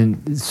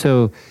 And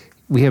so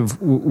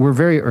we're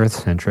very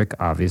Earth-centric,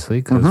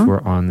 obviously, because we're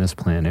on this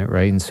planet,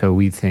 right? And so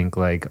we think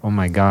oh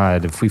my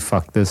God, if we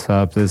fuck this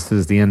up, this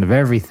is the end of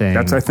everything.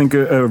 That's, I think,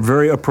 a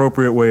very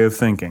appropriate way of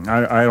thinking.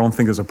 I don't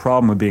think there's a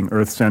problem with being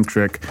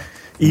Earth-centric,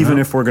 even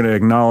if we're going to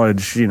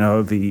acknowledge,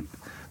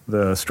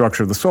 the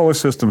structure of the solar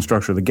system,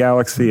 structure of the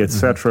galaxy,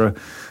 etc.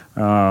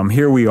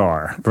 here we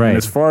are. Right. And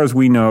as far as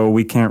we know,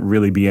 we can't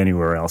really be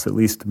anywhere else. At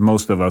least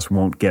most of us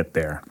won't get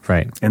there.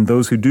 Right. And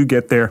those who do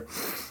get there,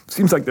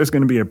 seems like there's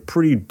going to be a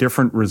pretty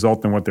different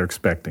result than what they're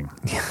expecting.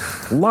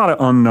 A lot of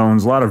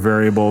unknowns, a lot of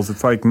variables.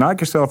 It's like, knock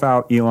yourself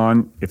out,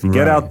 Elon. If you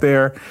get out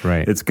there,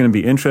 it's going to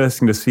be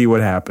interesting to see what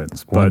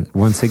happens. But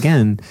once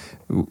again,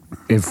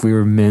 if we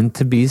were meant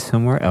to be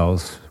somewhere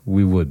else,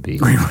 we would be.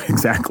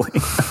 Exactly.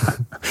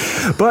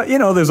 But,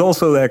 there's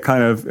also that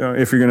kind of,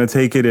 if you're going to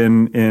take it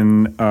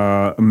in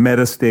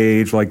meta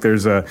stage, like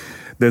there's a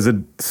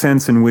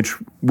sense in which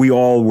we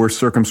all were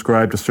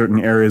circumscribed to certain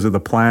areas of the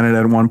planet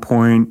at one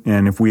point,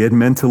 and if we had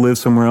meant to live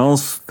somewhere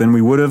else, then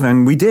we would have,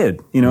 and we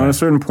did. At a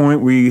certain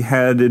point, we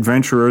had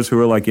adventurers who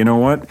were like, you know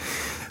what?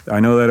 I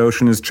know that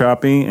ocean is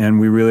choppy, and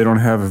we really don't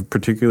have a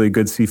particularly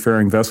good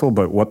seafaring vessel,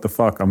 but what the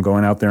fuck? I'm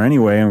going out there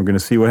anyway, and we're going to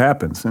see what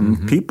happens.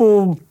 And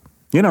people...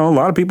 a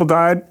lot of people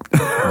died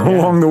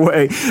along the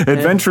way.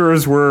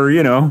 Adventurers were,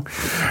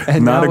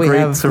 and not a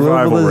great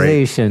survival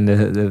rate.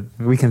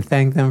 We can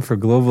thank them for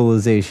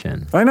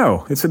globalization. I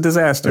know. It's a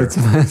disaster.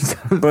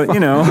 But,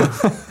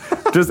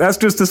 that's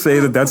just to say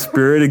that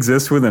spirit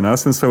exists within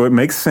us. And so it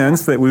makes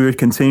sense that we would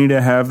continue to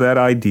have that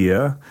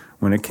idea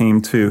when it came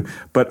to,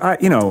 but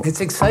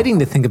It's exciting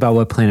to think about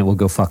what planet will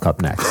go fuck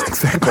up next.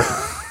 Exactly.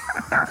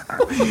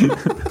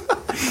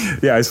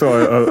 Yeah, I saw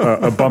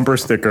a bumper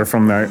sticker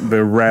from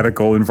the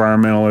radical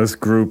environmentalist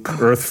group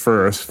Earth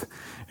First,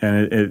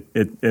 and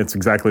it's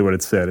exactly what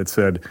it said. It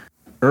said,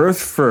 Earth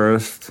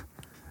first,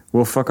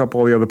 we'll fuck up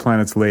all the other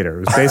planets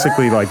later. It was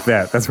basically like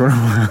that. That's what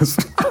it was.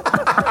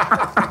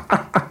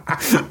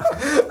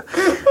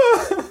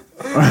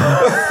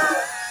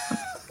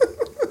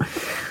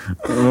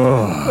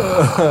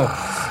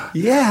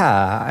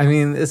 Yeah, I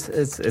mean it's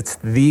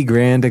the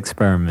grand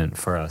experiment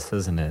for us,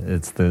 isn't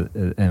it?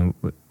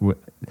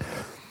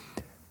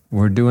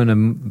 We're doing a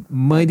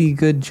mighty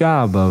good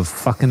job of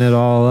fucking it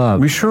all up.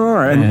 We sure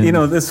are. And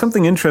there's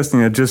something interesting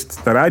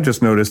that I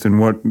just noticed in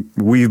what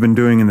we've been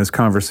doing in this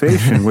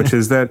conversation, which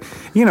is that,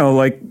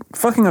 like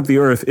fucking up the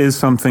earth is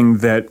something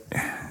that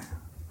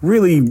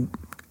really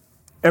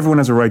everyone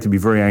has a right to be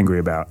very angry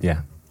about.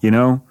 Yeah.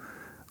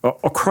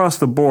 Across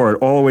the board,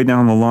 all the way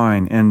down the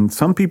line. And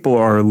some people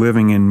are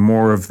living in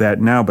more of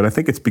that now, but I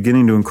think it's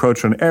beginning to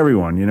encroach on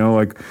everyone.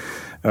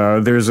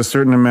 There's a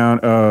certain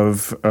amount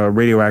of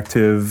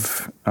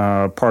radioactive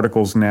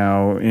particles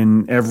now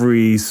in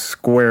every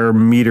square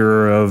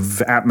meter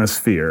of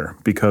atmosphere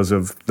because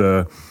of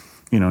the,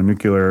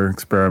 nuclear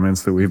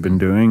experiments that we've been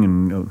doing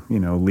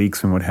and,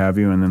 leaks and what have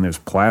you. And then there's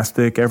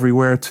plastic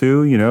everywhere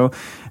too,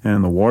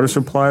 and the water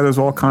supply, there's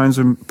all kinds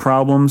of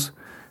problems.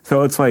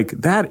 So it's like,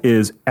 that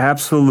is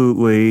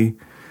absolutely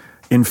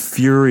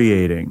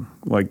infuriating.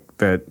 Like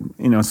that,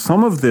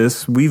 some of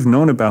this we've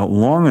known about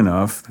long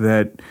enough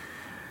that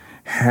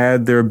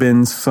had there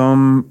been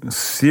some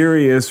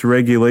serious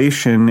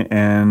regulation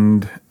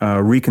and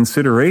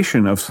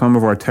reconsideration of some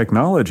of our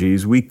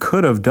technologies, we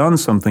could have done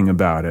something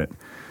about it.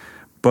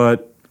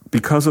 But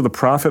because of the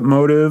profit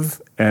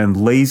motive and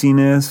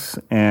laziness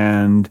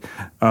and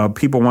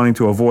people wanting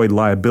to avoid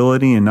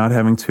liability and not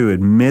having to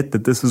admit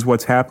that this is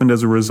what's happened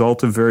as a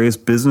result of various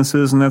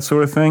businesses and that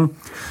sort of thing,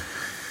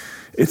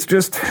 it's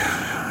just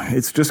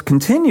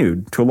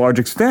continued to a large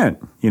extent.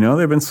 There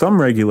have been some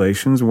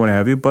regulations and what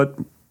have you, but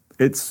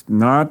it's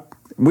not,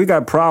 we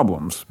got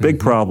problems,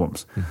 big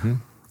problems.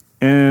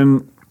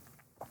 And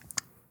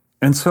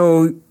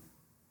so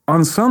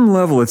on some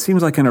level, it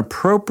seems like an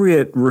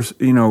appropriate,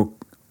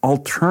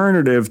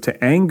 alternative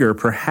to anger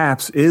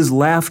perhaps is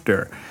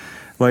laughter.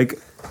 Like,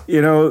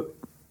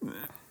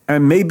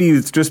 and maybe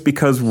it's just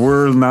because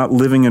we're not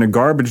living in a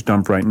garbage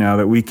dump right now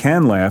that we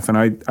can laugh. And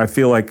I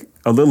feel like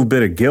a little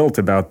bit of guilt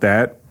about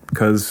that,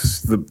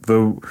 because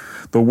the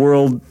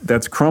world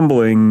that's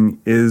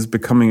crumbling is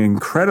becoming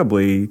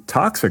incredibly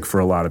toxic for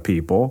a lot of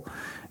people.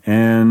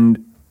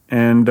 And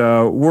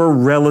we're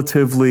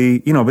relatively,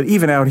 but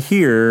even out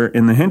here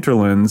in the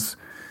hinterlands,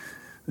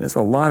 there's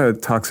a lot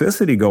of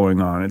toxicity going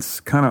on.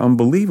 It's kind of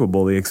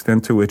unbelievable the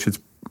extent to which it's,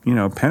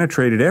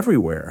 penetrated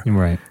everywhere.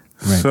 Right.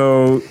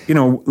 So,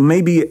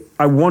 maybe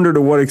I wonder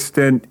to what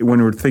extent,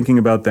 when we're thinking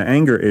about the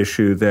anger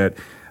issue, that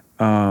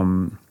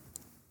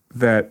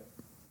that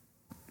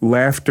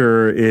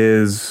laughter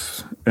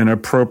is an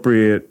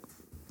appropriate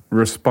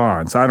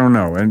response. I don't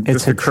know. And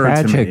it's a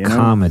tragic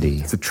comedy.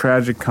 It's a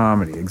tragic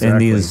comedy,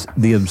 exactly. And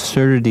the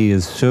absurdity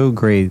is so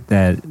great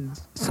that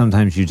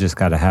sometimes you just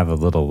got to have a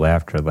little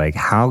laughter. Like,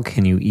 how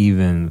can you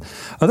even?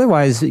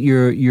 Otherwise,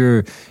 you're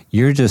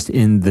just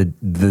in the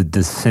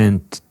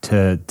descent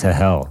to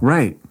hell.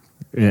 Right.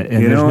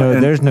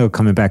 And there's no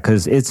coming back,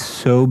 because it's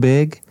so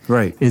big.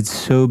 Right. It's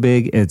so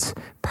big. It's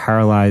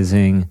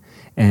paralyzing,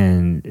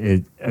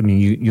 and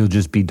you'll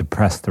just be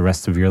depressed the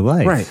rest of your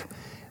life. Right.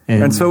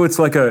 And so it's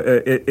like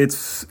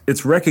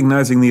it's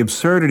recognizing the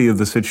absurdity of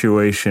the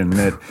situation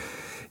that,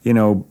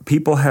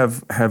 people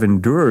have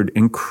endured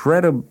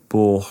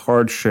incredible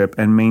hardship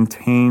and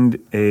maintained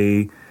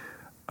a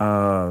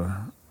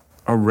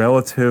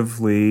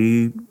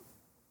relatively,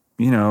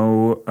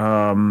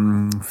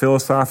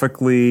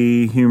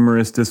 philosophically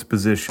humorous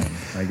disposition,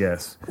 I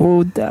guess.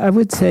 Well, I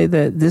would say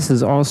that this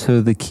is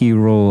also the key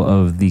role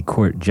of the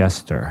court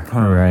jester,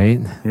 right?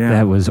 Yeah.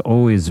 That was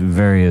always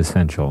very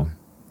essential.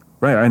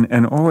 Right,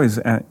 and always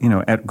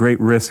at great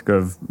risk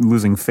of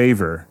losing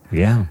favor.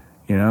 Yeah.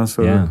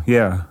 So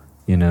yeah.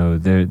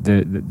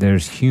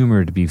 There's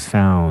humor to be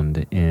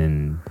found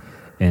in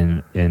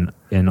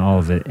all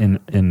of it, in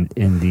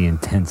the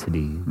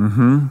intensity.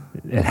 Mm-hmm.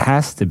 It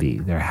has to be.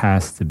 There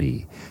has to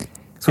be.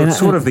 So it's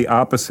sort of the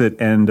opposite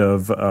end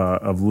of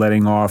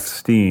letting off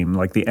steam,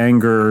 like the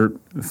anger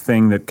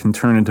thing that can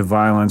turn into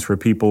violence, where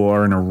people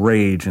are in a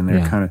rage and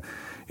they're kind of,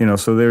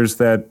 So there's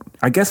that.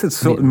 I guess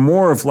it's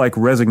more of like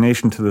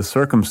resignation to the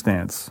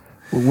circumstance.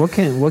 What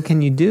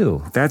can you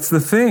do? That's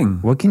the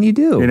thing. What can you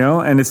do?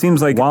 And it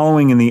seems like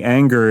wallowing in the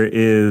anger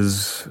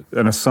is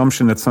an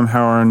assumption that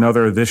somehow or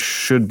another this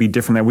should be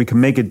different, that we can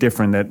make it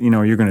different, that,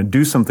 you're going to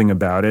do something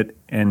about it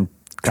and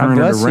turn it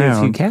around. God bless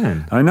you if you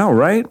can. I know,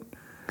 right?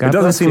 God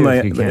bless you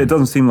if you can. It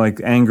doesn't seem like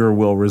anger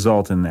will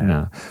result in that.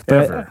 No.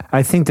 But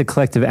I think the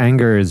collective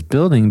anger is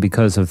building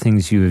because of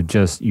things you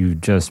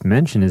just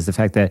mentioned, is the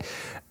fact that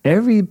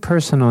every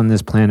person on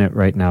this planet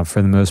right now,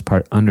 for the most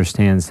part,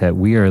 understands that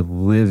we are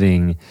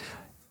living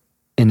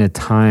in a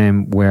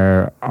time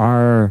where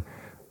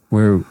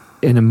we're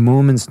in a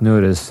moment's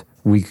notice,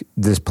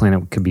 this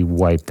planet could be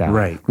wiped out.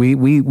 Right.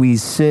 We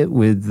sit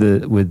with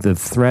the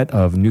threat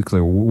of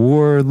nuclear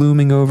war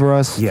looming over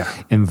us. Yeah.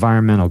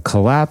 Environmental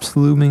collapse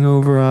looming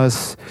over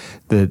us.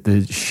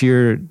 The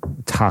sheer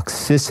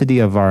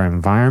toxicity of our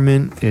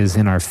environment is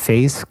in our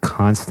face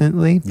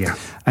constantly. Yeah.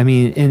 I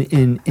mean,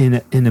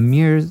 in a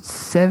mere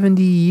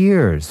 70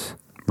 years,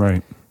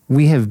 right,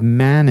 we have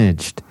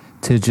managed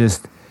to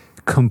just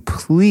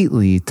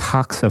completely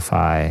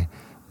toxify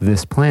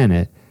this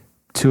planet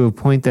to a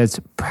point that's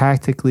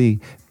practically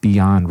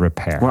beyond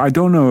repair. Well, I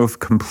don't know if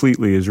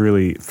completely is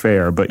really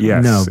fair, but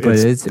yes, no, but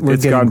it's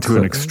gotten to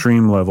an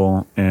extreme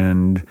level,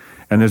 and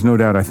there's no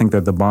doubt. I think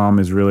that the bomb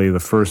is really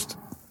the first.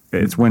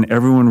 It's when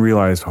everyone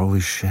realized,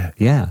 holy shit!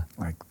 Yeah,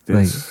 like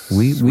this,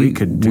 we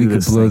could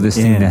blow this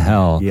thing to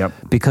hell. Yep.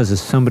 Because of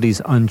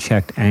somebody's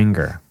unchecked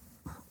anger.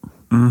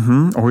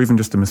 Mm-hmm. Or even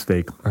just a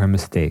mistake.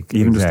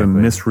 Even just a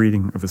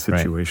misreading of a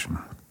situation.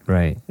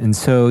 Right. And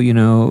so,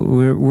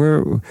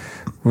 we're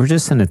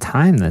just in a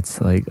time that's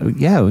like,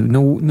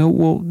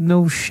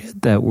 no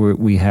shit that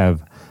we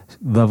have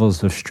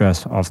levels of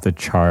stress off the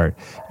chart,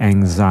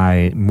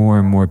 anxiety, more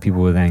and more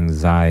people with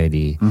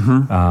anxiety,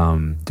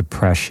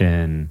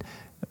 depression,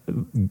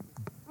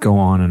 go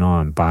on,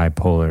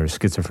 bipolar,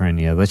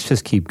 schizophrenia. Let's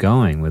just keep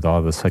going with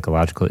all the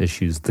psychological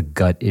issues, the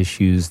gut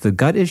issues. The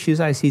gut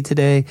issues I see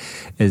today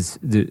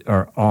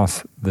are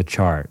off the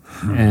chart.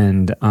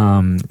 And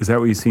is that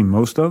what you see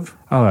most of?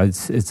 Oh,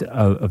 it's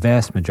a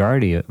vast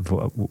majority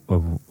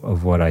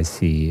of what I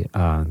see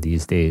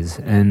these days.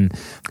 And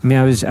I mean,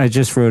 I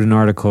just wrote an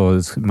article.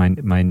 It's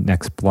my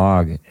next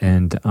blog,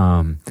 and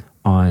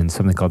on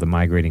something called the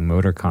migrating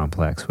motor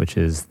complex, which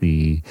is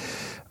the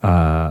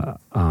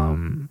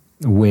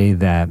way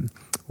that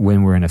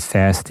when we're in a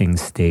fasting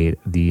state,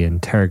 the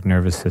enteric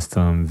nervous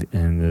system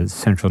and the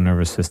central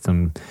nervous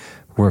system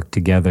work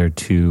together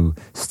to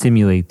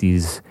stimulate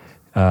these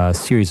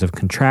series of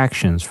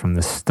contractions from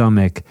the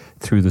stomach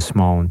through the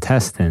small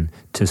intestine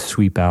to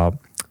sweep out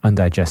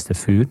undigested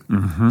food.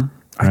 Mm-hmm. Right?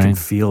 I can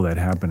feel that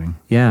happening.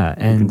 Yeah.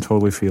 I can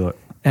totally feel it.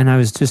 And I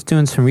was just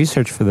doing some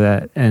research for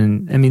that.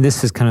 And I mean,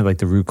 this is kind of like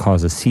the root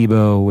cause of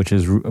SIBO,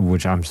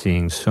 which I'm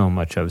seeing so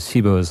much of.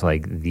 SIBO is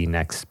like the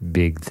next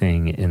big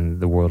thing in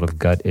the world of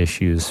gut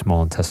issues,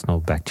 small intestinal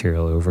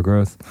bacterial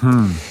overgrowth.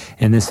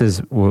 And this is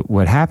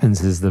what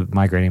happens is the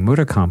migrating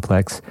motor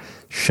complex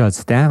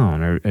shuts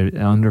down or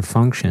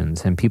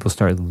underfunctions, and people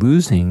start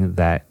losing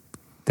that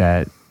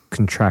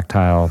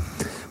contractile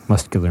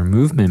muscular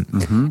movement,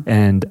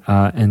 and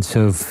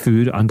so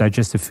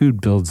undigested food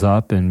builds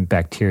up, and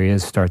bacteria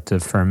start to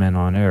ferment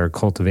on it or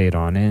cultivate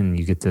on it, and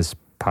you get this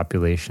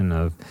population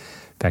of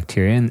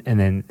bacteria, and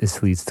then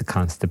this leads to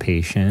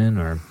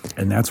constipation.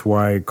 And that's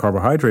why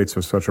carbohydrates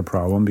are such a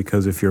problem,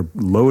 because if you're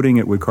loading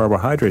it with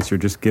carbohydrates, you're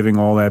just giving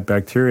all that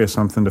bacteria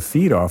something to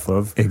feed off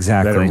of.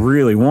 Exactly. That it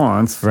really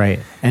wants.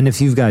 Right. And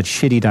if you've got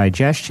shitty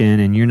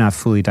digestion and you're not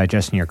fully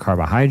digesting your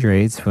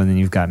carbohydrates, well, then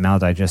you've got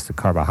maldigested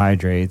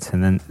carbohydrates,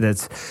 and then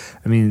there's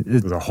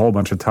a whole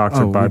bunch of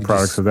toxic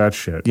byproducts of that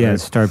shit. Yeah, right?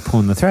 Start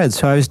pulling the threads.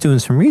 So I was doing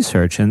some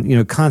research, and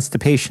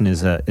constipation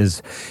is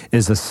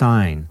a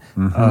sign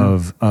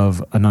of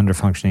an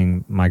underfunctioning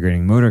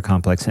migrating motor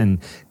complex, and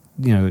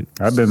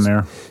I've been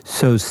there.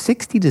 So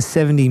 60 to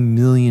 70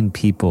 million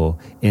people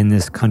in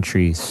this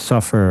country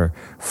suffer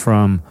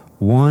from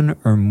one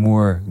or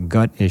more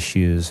gut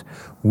issues,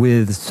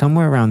 with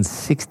somewhere around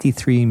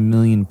 63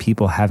 million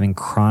people having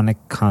chronic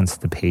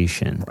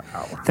constipation.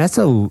 Wow. That's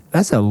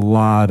a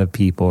lot of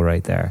people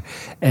right there.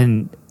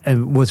 And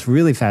what's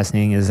really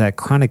fascinating is that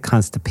chronic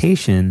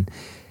constipation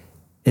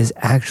is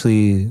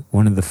actually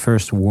one of the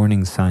first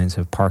warning signs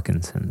of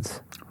Parkinson's.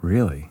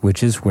 Really?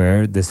 Which is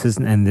where this is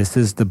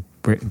the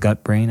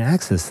gut-brain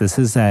axis. This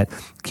is that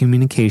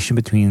communication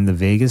between the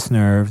vagus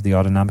nerve, the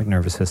autonomic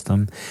nervous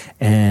system,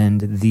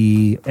 and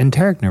the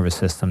enteric nervous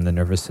system, the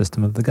nervous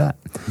system of the gut.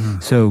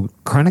 So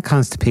chronic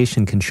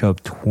constipation can show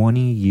up 20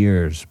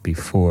 years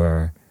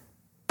before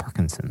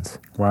Parkinson's.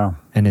 Wow.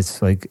 And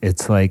it's like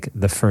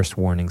the first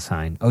warning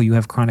sign. Oh, you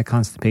have chronic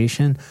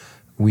constipation?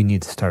 We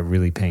need to start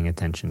really paying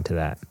attention to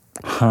that.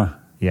 Huh.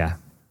 Yeah.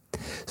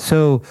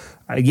 So,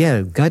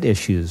 gut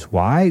issues.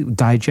 Why?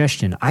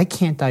 Digestion. I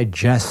can't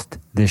digest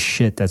this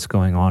shit that's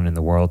going on in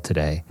the world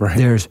today. Right.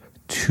 There's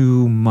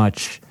too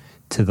much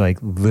to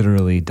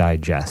literally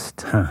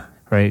digest. Huh.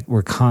 Right?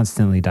 We're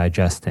constantly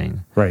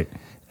digesting. Right.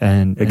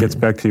 And it gets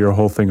back to your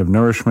whole thing of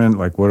nourishment.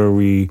 Like,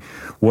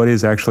 what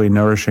is actually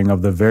nourishing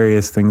of the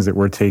various things that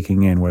we're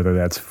taking in, whether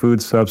that's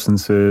food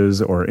substances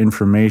or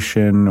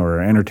information or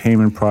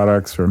entertainment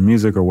products or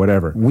music or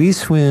whatever. We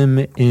swim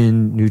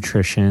in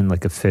nutrition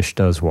like a fish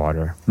does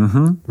water,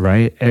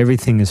 right?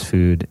 Everything is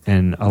food,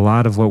 and a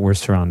lot of what we're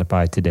surrounded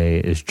by today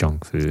is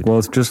junk food. Well,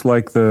 it's just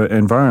like the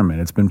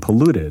environment. It's been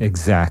polluted.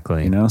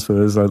 Exactly. So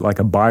there's like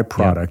a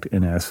byproduct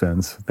in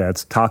essence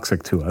that's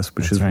toxic to us,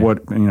 which That's is right.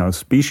 what,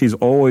 species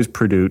always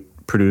produce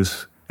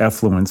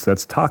effluents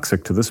that's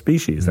toxic to the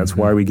species. That's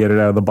why we get it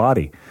out of the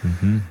body.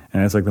 And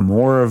it's like the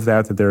more of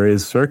that there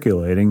is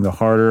circulating, the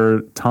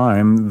harder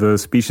time the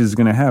species is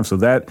going to have. So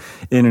that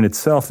in and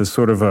itself is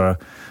sort of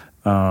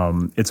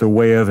it's a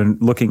way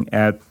of looking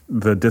at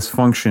the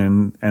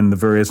dysfunction and the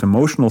various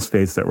emotional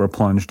states that we're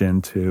plunged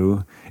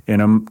into in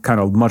a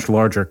kind of much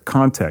larger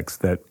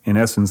context, that in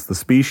essence the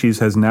species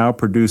has now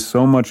produced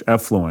so much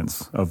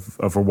effluence of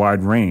a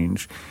wide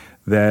range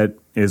that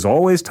is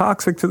always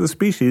toxic to the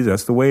species.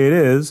 That's the way it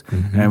is.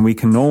 And we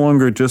can no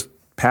longer just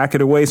pack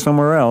it away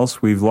somewhere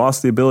else. We've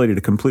lost the ability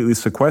to completely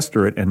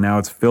sequester it, and now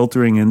it's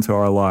filtering into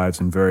our lives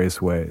in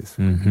various ways.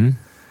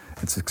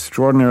 It's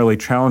extraordinarily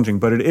challenging,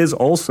 but it is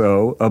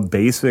also a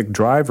basic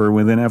driver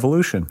within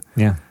evolution.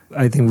 Yeah.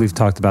 I think we've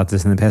talked about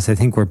this in the past. I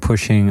think we're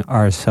pushing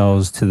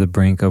ourselves to the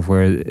brink of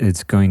where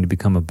it's going to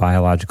become a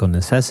biological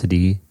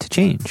necessity to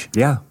change.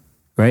 Yeah.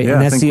 Right? Yeah, and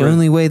I that's think the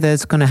only way that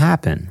it's going to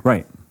happen.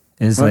 Right.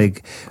 It's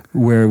like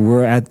where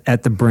we're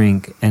at the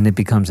brink, and it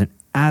becomes an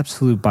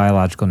absolute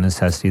biological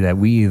necessity that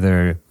we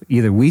either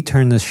we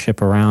turn this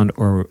ship around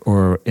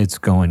or it's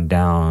going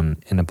down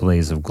in a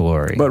blaze of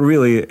glory. But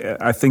really,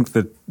 I think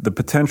that the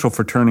potential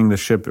for turning the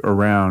ship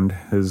around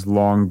has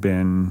long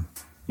been,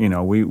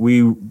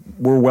 we're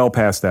well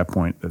past that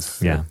point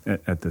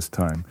at this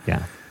time.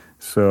 Yeah.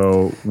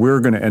 So we're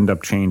going to end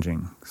up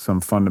changing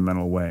some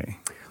fundamental way.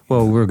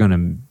 Well, we're going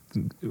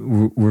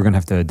to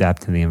have to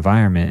adapt to the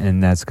environment,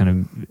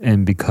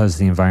 and because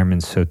the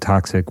environment's so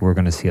toxic, we're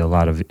going to see a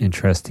lot of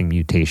interesting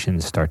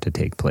mutations start to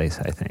take place,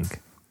 I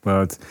think.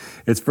 Well,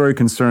 it's very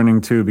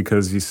concerning too,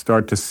 because you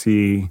start to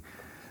see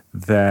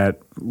that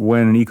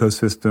when an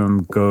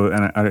ecosystem goes,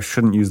 and I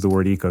shouldn't use the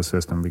word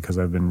ecosystem because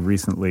I've been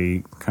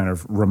recently kind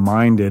of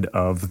reminded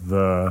of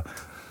the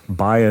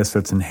bias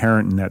that's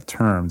inherent in that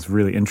term. It's a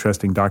really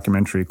interesting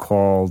documentary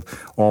called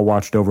All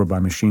Watched Over by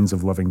Machines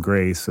of Loving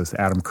Grace, this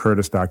Adam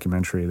Curtis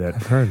documentary.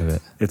 I've heard of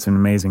it. It's an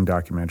amazing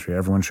documentary.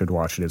 Everyone should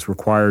watch it. It's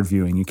required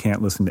viewing. You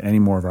can't listen to any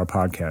more of our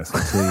podcasts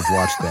until you've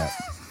watched that.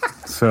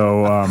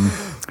 So,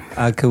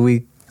 could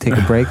we take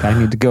a break? I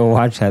need to go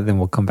watch that, then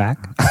we'll come back.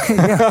 Okay,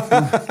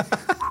 yeah.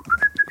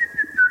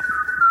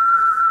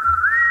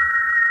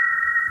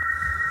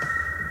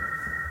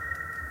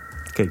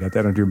 Okay, got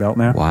that under your belt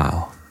now?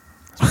 Wow.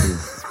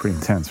 It's pretty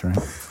intense, right?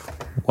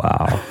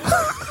 Wow.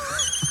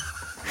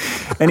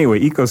 Anyway,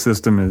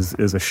 ecosystem is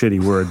a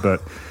shitty word,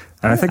 but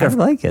I think I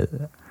like it.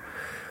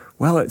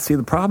 Well, see,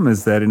 the problem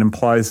is that it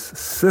implies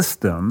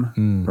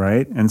system,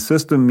 right? And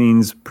system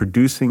means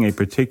producing a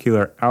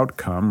particular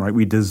outcome, right?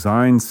 We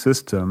design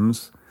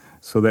systems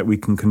so that we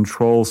can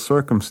control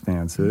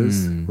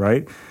circumstances,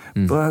 right?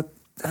 But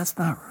that's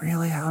not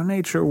really how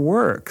nature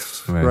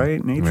works,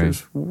 right?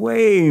 Nature's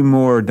way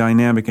more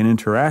dynamic and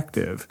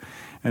interactive.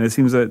 And it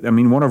seems that,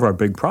 one of our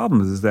big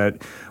problems is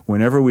that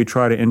whenever we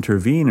try to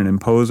intervene and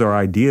impose our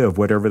idea of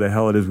whatever the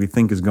hell it is we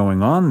think is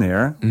going on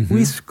there,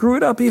 we screw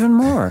it up even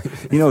more.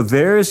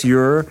 There's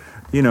your,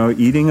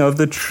 eating of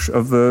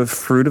the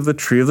fruit of the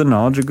tree of the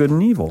knowledge of good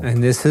and evil.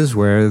 And this is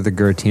where the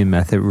Goethean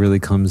method really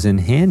comes in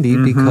handy,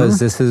 because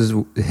this is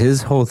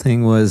his whole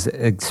thing was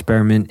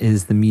experiment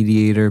is the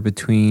mediator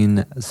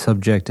between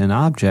subject and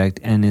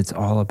object, and it's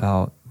all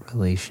about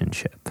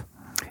relationship.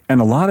 And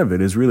a lot of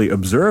it is really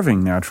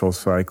observing natural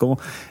cycle,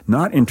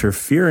 not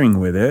interfering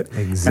with it,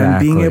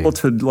 and being able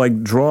to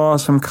draw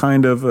some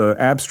kind of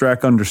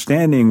abstract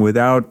understanding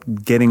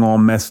without getting all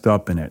messed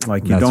up in it.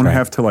 Like you don't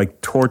have to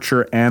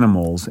torture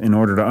animals in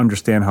order to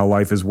understand how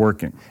life is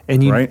working.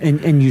 And you, right?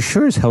 and you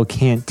sure as hell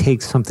can't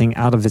take something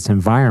out of its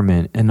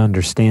environment and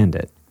understand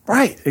it.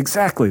 Right,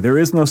 exactly. There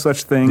is no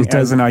such thing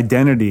as an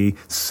identity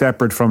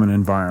separate from an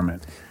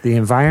environment. The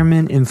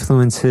environment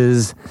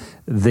influences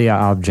the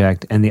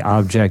object, and the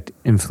object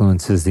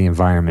influences the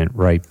environment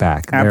right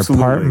back.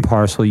 Absolutely. They're part and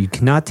parcel. You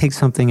cannot take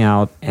something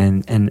out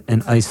and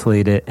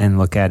isolate it and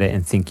look at it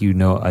and think you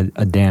know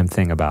a damn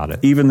thing about it.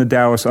 Even the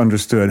Taoists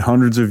understood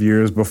hundreds of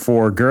years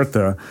before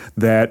Goethe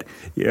that,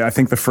 I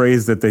think the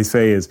phrase that they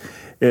say is,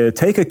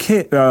 take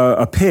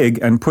a pig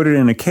and put it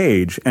in a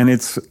cage, and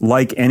it's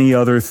like any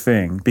other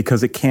thing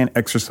because it can't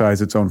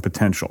exercise its own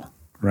potential,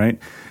 right?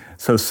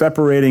 So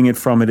separating it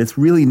from it, it's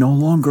really no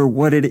longer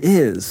what it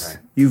is. Right.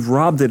 You've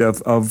robbed it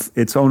of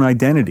its own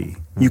identity.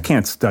 You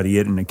can't study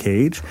it in a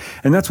cage.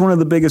 And that's one of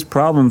the biggest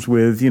problems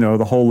with,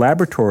 the whole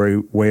laboratory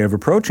way of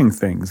approaching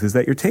things, is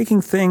that you're taking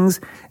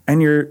things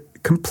and you're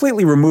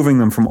completely removing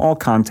them from all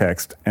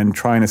context and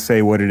trying to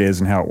say what it is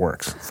and how it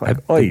works. It's like,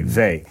 oy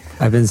vey.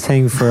 I've been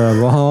saying for a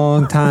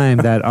long time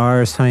that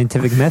our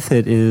scientific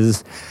method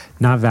is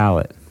not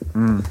valid.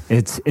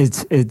 It's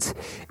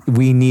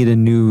we need a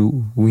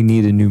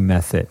new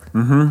method.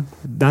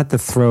 Not to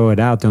throw it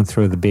out, don't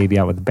throw the baby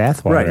out with the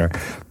bathwater,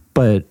 right.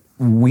 But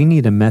we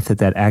need a method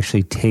that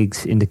actually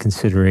takes into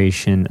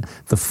consideration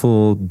the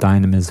full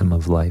dynamism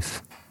of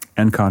life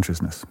and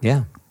consciousness.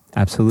 Yeah,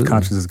 absolutely.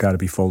 Consciousness has got to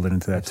be folded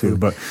into that absolutely. Too.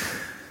 But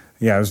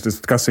yeah, I was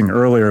discussing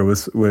earlier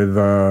with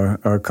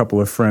a couple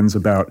of friends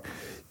about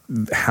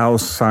how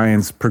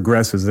science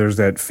progresses. There's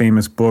that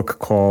famous book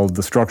called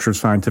The Structure of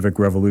Scientific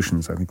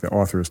Revolutions. I think the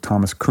author is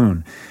Thomas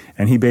Kuhn.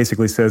 And he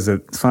basically says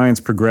that science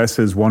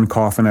progresses one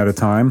coffin at a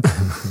time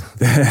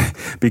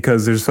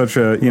because there's such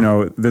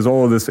there's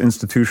all of this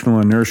institutional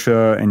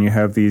inertia, and you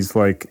have these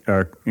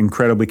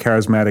incredibly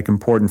charismatic,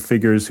 important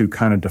figures who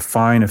kind of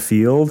define a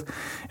field.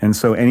 And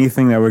so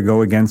anything that would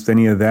go against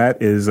any of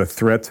that is a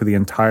threat to the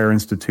entire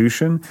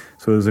institution.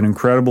 So there's an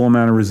incredible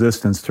amount of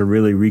resistance to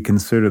really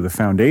reconsider the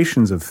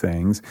foundations of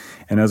things.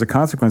 And as a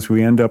consequence,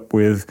 we end up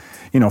with,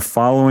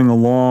 following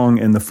along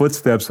in the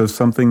footsteps of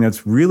something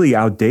that's really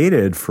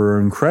outdated for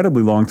an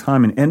incredibly long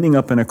time and ending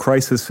up in a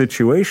crisis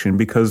situation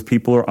because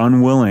people are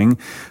unwilling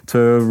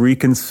to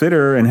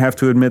reconsider and have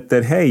to admit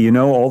that, hey,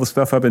 all the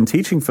stuff I've been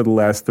teaching for the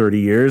last 30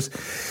 years,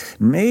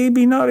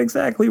 maybe not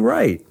exactly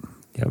right.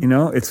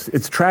 Yep.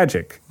 It's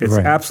tragic. It's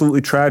right.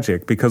 Absolutely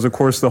tragic because, of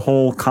course, the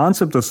whole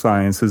concept of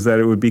science is that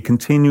it would be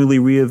continually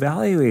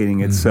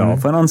reevaluating itself.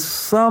 Mm-hmm. And on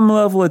some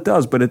level it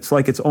does, but it's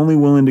like it's only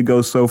willing to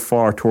go so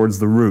far towards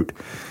the root.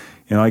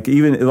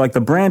 Even like the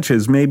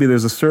branches, maybe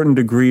there's a certain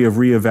degree of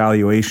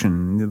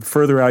reevaluation. The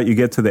further out you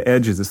get to the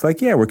edges, it's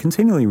like, yeah, we're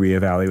continually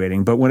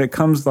reevaluating. But when it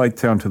comes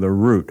down to the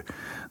root,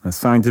 the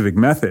scientific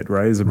method,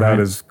 right, is about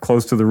as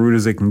close to the root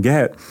as it can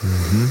get.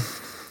 Mm-hmm.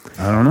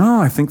 I don't know.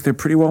 I think they're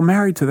pretty well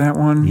married to that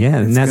one. Yeah,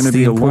 and that's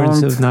the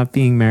importance of not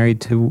being married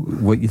to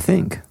what you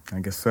think. I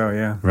guess so,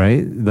 yeah.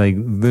 Right? Like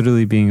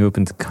literally being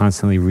open to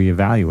constantly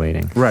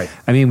reevaluating. Right.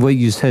 I mean, what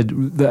you said,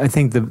 I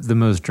think the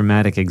most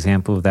dramatic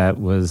example of that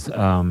was,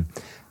 of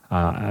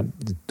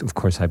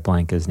course I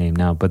blank his name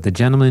now, but the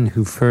gentleman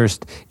who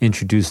first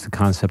introduced the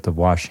concept of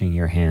washing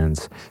your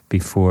hands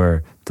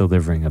before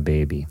delivering a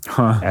baby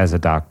as a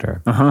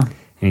doctor.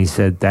 And he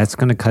said, that's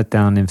going to cut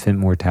down infant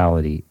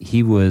mortality.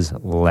 He was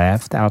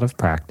laughed out of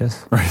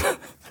practice. Right.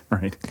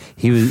 Right.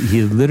 He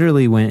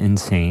literally went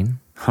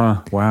insane.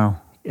 Wow.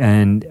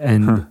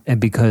 And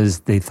because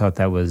they thought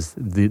that was,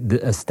 the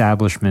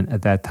establishment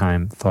at that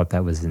time thought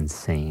that was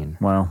insane.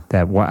 Wow.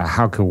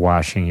 How could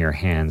washing your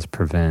hands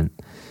prevent,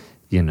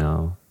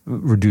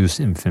 reduce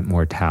infant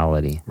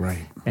mortality?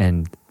 Right.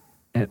 And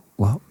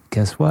well,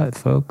 guess what,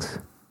 folks?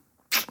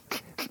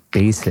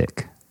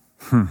 Basic.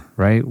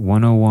 Right?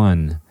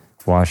 101.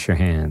 Wash your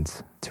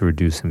hands to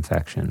reduce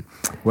infection.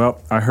 Well,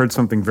 I heard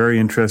something very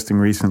interesting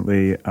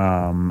recently.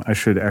 I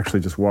should actually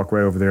just walk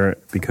right over there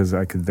because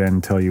I could then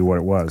tell you what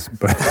it was.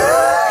 But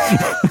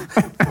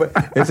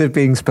is it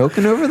being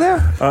spoken over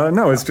there?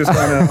 No, it's just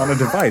on a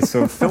device.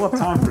 So fill up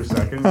time for a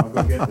second. I'll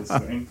go get this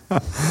thing.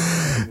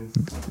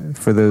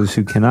 For those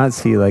who cannot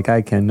see, like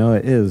I can,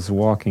 Noah is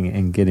walking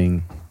and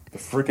getting a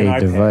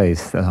iPad.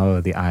 Device. The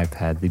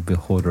iPad, the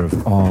beholder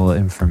of all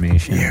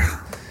information. Yeah.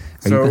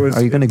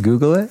 Are you going to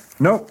Google it?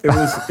 No,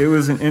 it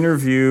was an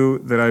interview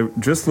that I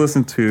just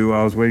listened to.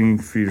 I was waiting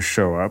for you to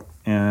show up,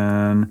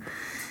 and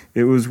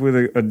it was with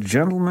a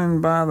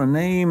gentleman by the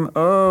name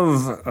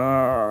of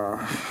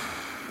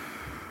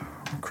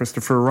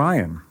Christopher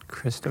Ryan.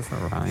 Christopher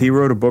Ryan. He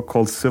wrote a book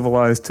called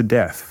Civilized to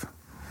Death.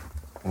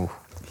 Oh.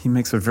 He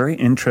makes a very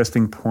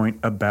interesting point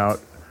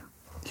about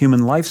human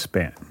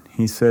lifespan.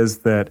 He says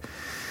that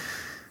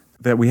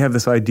we have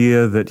this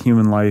idea that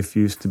human life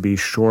used to be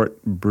short,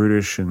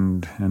 brutish,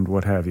 and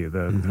what have you.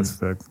 That's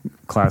the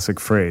classic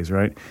phrase,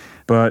 right?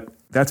 But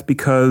that's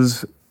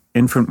because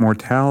infant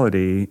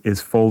mortality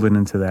is folded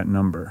into that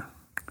number.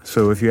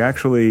 So if you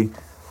actually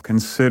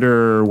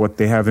consider what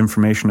they have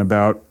information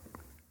about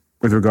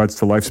with regards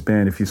to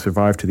lifespan, if you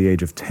survive to the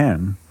age of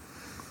 10,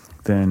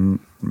 then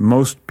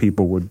most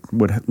people would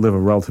live a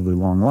relatively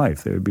long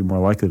life. They would be more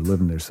likely to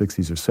live in their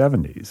 60s or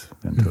 70s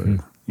than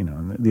to...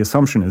 the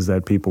assumption is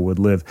that people would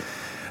live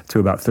to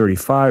about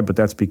 35, but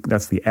that's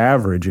the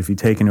average if you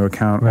take into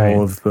account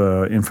all of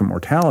the infant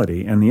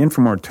mortality. And the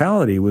infant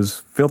mortality was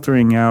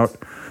filtering out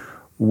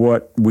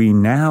what we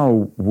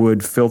now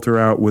would filter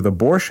out with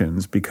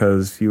abortions,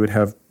 because you would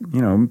have,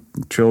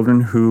 children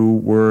who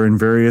were in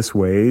various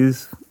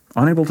ways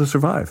unable to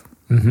survive.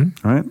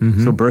 Right?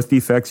 So birth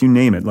defects, you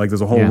name it. Like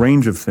there's a whole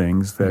range of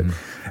things that,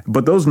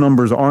 but those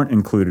numbers aren't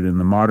included in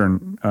the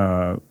modern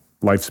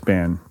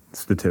lifespan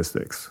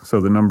statistics.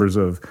 So the numbers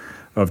of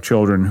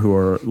children who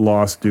are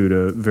lost due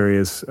to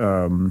various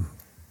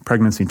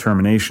pregnancy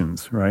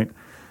terminations, right,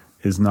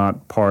 is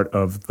not part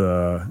of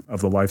the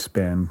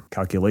lifespan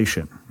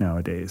calculation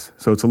nowadays.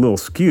 So it's a little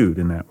skewed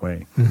in that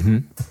way.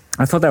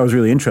 I thought that was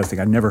really interesting.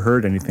 I'd never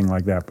heard anything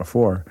like that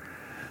before.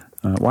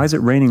 Why is it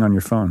raining on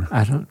your phone?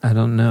 I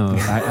don't know.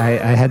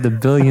 I had the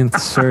billionth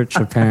search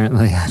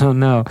apparently. I don't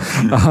know.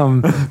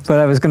 But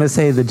I was going to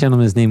say the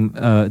gentleman's name,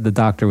 the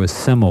doctor was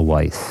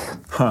Semmelweis.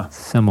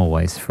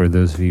 Semmelweis, for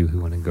those of you who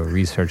want to go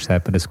research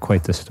that, but it's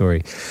quite the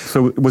story.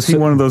 So was he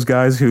one of those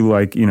guys who,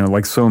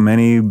 like so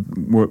many,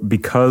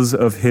 because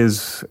of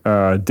his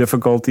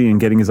difficulty in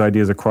getting his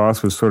ideas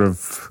across, was sort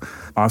of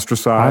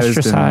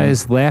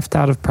ostracized, laughed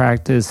out of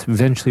practice,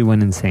 eventually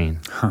went insane.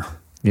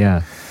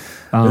 Yeah.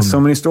 There's so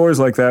many stories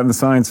like that in the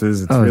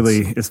sciences.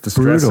 It's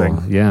distressing.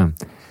 Brutal, yeah.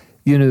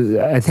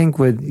 I think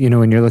when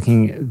you're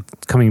looking,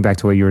 coming back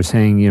to what you were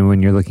saying,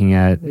 when you're looking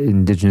at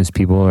indigenous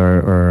people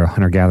or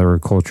hunter-gatherer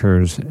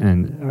cultures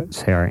and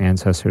say our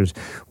ancestors,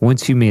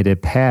 once you made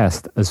it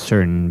past a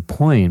certain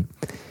point,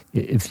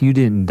 if you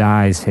didn't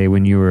die, say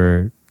when you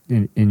were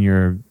in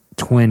your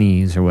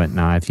 20s or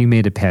whatnot, if you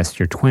made it past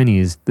your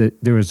 20s,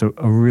 there was a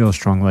real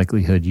strong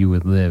likelihood you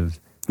would live.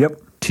 Yep.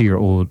 To your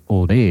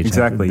old age.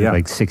 Exactly,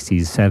 like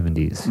 60s,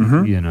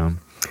 70s,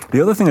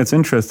 The other thing that's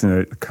interesting,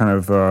 that kind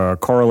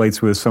of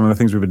correlates with some of the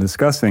things we've been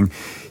discussing,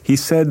 he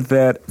said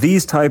that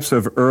these types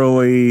of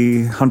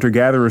early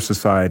hunter-gatherer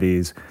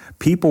societies,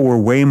 people were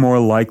way more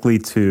likely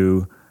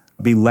to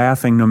be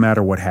laughing no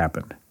matter what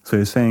happened. So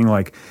he's saying,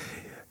 like,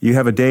 you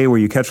have a day where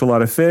you catch a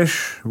lot of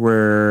fish,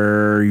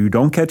 where you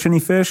don't catch any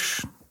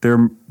fish,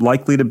 they're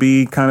likely to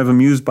be kind of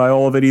amused by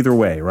all of it either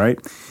way, right?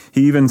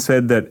 He even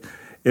said that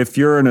if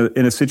you're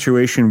in a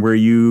situation where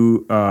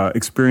you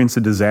experience a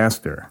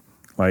disaster,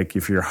 like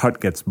if your hut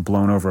gets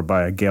blown over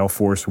by a gale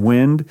force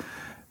wind,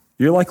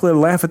 you're likely to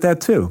laugh at that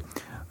too.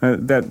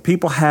 That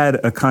people had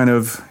a kind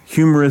of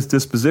humorous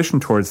disposition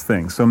towards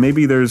things. So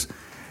maybe there's,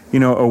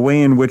 a way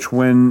in which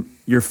when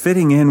you're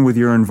fitting in with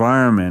your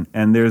environment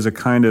and there's a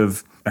kind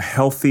of a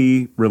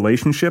healthy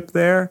relationship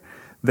there,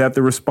 that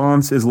the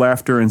response is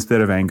laughter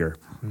instead of anger.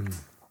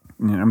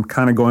 I'm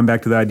kind of going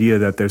back to the idea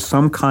that there's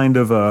some kind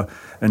of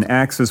an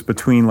axis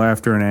between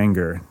laughter and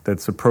anger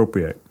that's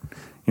appropriate.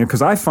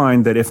 Because I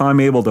find that if I'm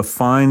able to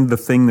find the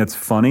thing that's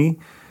funny,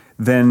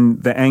 then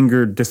the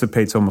anger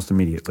dissipates almost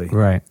immediately.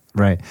 Right.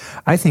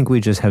 I think we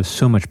just have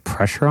so much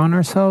pressure on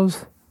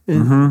ourselves,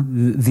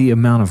 the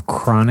amount of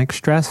chronic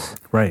stress.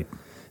 Right.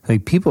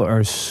 Like people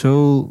are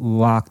so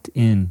locked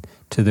in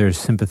to their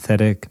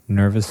sympathetic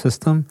nervous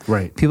system.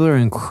 Right. People are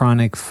in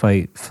chronic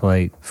fight,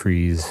 flight,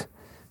 freeze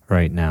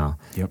right now.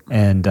 Yep.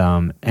 And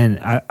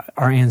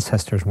our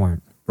ancestors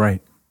weren't.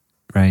 Right.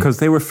 Right. Because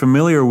they were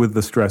familiar with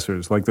the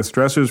stressors. Like the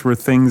stressors were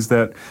things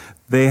that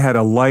they had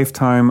a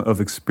lifetime of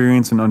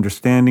experience and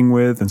understanding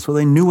with, and so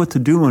they knew what to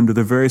do under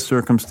the various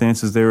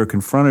circumstances they were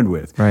confronted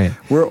with. Right.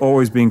 We're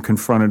always being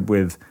confronted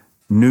with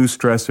new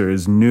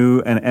stressors,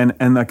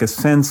 and like a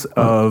sense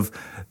of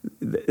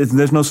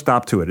there's no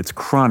stop to it. It's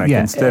chronic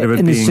instead of it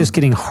being... And it's just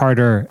getting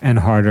harder and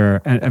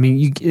harder. And I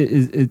mean,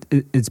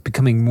 it's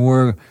becoming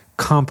more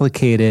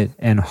complicated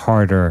and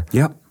harder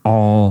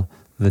all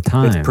the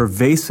time. It's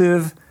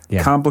pervasive,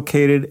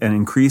 complicated, and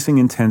increasing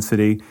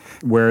intensity,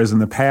 whereas in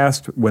the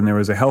past, when there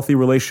was a healthy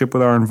relationship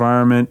with our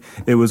environment,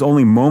 it was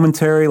only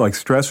momentary, like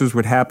stressors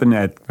would happen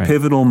at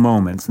pivotal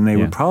moments, and they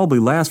would probably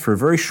last for a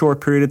very short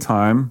period of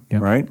time,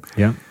 right?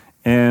 Yeah.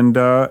 And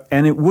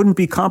it wouldn't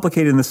be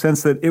complicated in the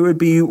sense that it would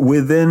be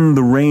within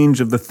the range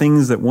of the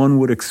things that one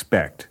would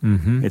expect.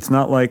 Mm-hmm. It's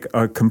not like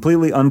a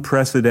completely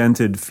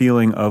unprecedented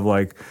feeling of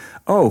like,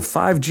 oh,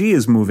 5G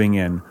is moving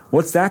in.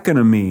 What's that going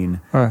to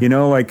mean?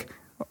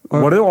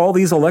 What are all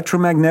these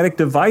electromagnetic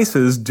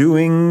devices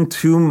doing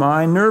to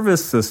my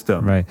nervous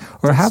system? Right.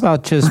 Or how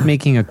about just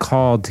making a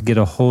call to get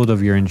a hold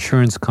of your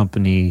insurance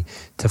company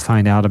to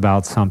find out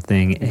about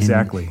something? And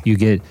exactly. You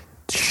get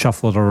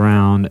shuffled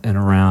around and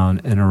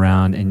around and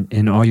around,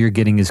 and all you're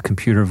getting is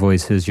computer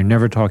voices. You're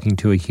never talking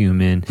to a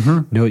human.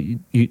 Mm-hmm. No,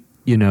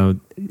 you know,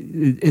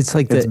 it's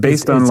like it's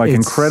based on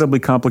incredibly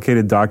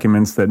complicated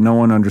documents that no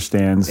one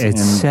understands.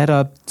 It's set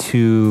up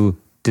to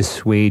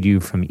dissuade you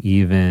from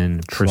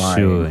even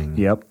pursuing.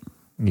 Yep.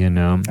 You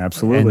know?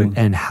 Absolutely.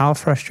 And how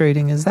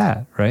frustrating is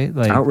that, right?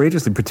 Like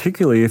outrageously,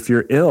 particularly if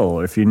you're ill,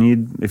 if you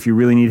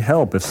really need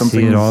help, if something.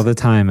 See it all the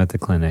time at the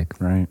clinic.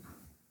 Right.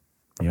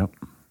 Yep.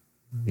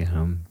 You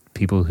know,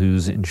 people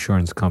whose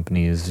insurance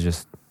companies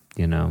just,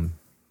 you know,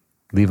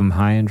 leave them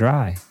high and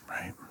dry.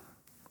 Right.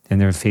 And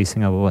they're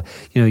facing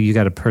you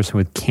got a person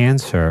with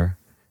cancer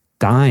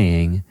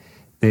dying.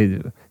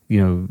 They're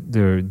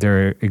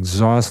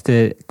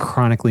exhausted,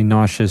 chronically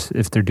nauseous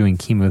if they're doing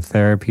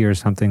chemotherapy or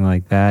something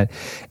like that,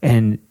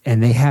 and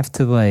they have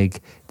to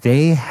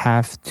they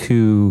have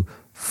to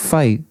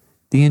fight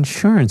the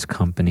insurance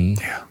company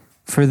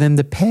for them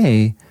to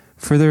pay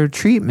for their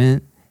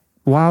treatment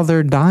while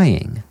they're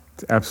dying.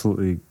 It's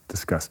absolutely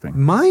disgusting.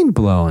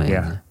 Mind-blowing.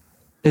 Yeah.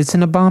 It's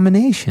an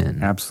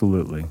abomination.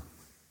 Absolutely.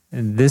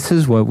 And this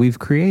is what we've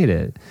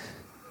created.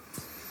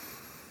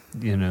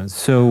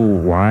 So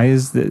why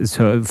is this?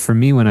 So for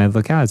me, when I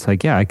look out, it's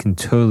like, yeah, I can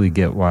totally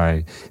get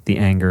why the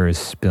anger is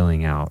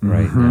spilling out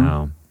right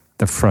now.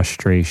 The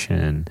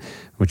frustration,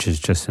 which is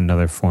just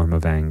another form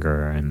of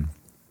anger.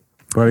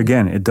 But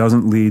again, it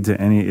doesn't lead to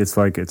any, it's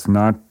like, it's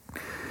not,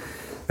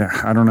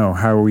 I don't know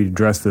how we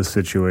address this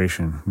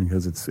situation,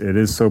 because it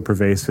is so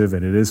pervasive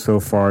and it is so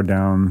far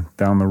down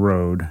the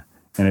road,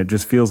 and it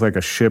just feels like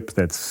a ship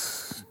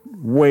that's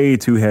way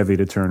too heavy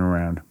to turn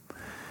around.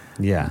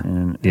 Yeah.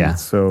 And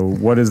so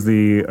what is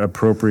the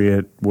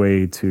appropriate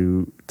way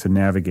to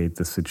navigate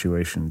this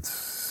situation?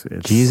 It's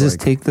Jesus,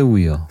 like, take the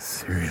wheel.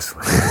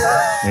 Seriously.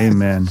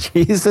 Amen.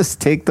 Jesus,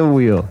 take the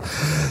wheel.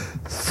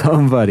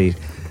 Somebody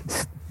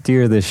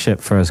steer this ship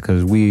for us,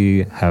 because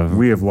we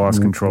have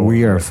lost control.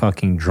 We are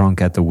fucking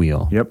drunk at the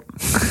wheel. Yep.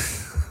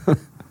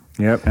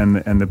 Yep.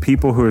 And the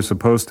people who are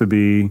supposed to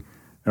be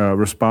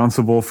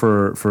responsible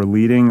for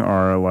leading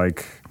are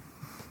like,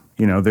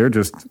 they're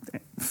just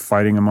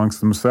fighting amongst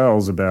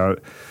themselves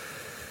about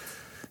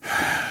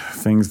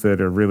things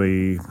that are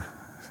really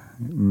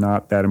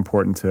not that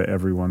important to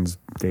everyone's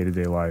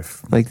day-to-day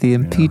life. Like the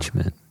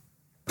impeachment.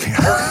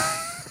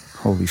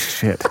 Holy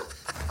shit.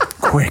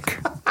 Quick.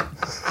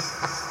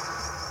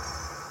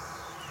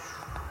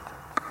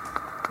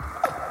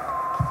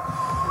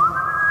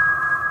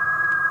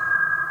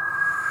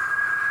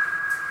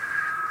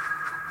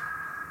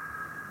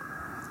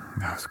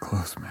 That was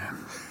close, man.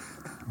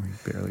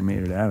 We barely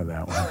made it out of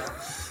that one.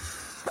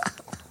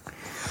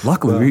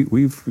 Luckily,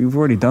 we've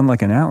already done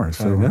like an hour,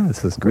 so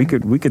this is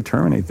great. we could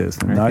terminate this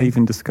and not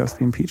even discuss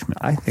the impeachment.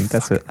 I think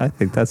that's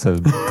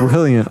a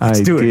brilliant idea.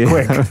 Let's do it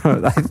quick.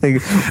 I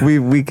think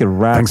we could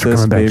wrap Thanks for this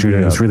coming back, baby Judah.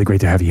 up. It's really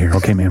great to have you here.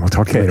 Okay, man. We'll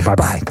talk to you later.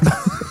 Bye-bye.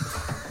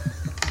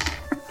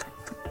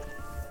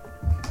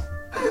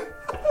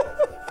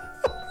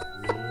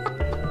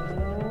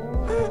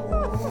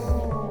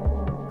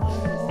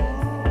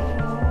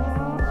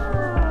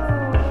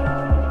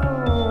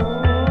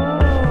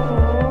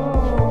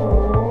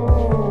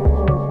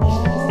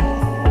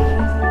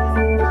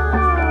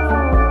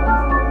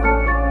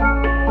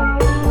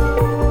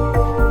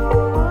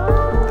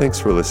 Thanks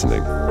for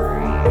listening.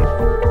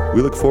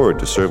 We look forward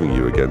to serving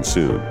you again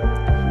soon.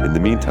 In the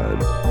meantime,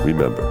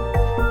 remember,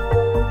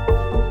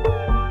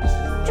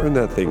 turn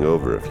that thing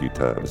over a few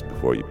times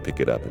before you pick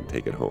it up and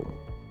take it home.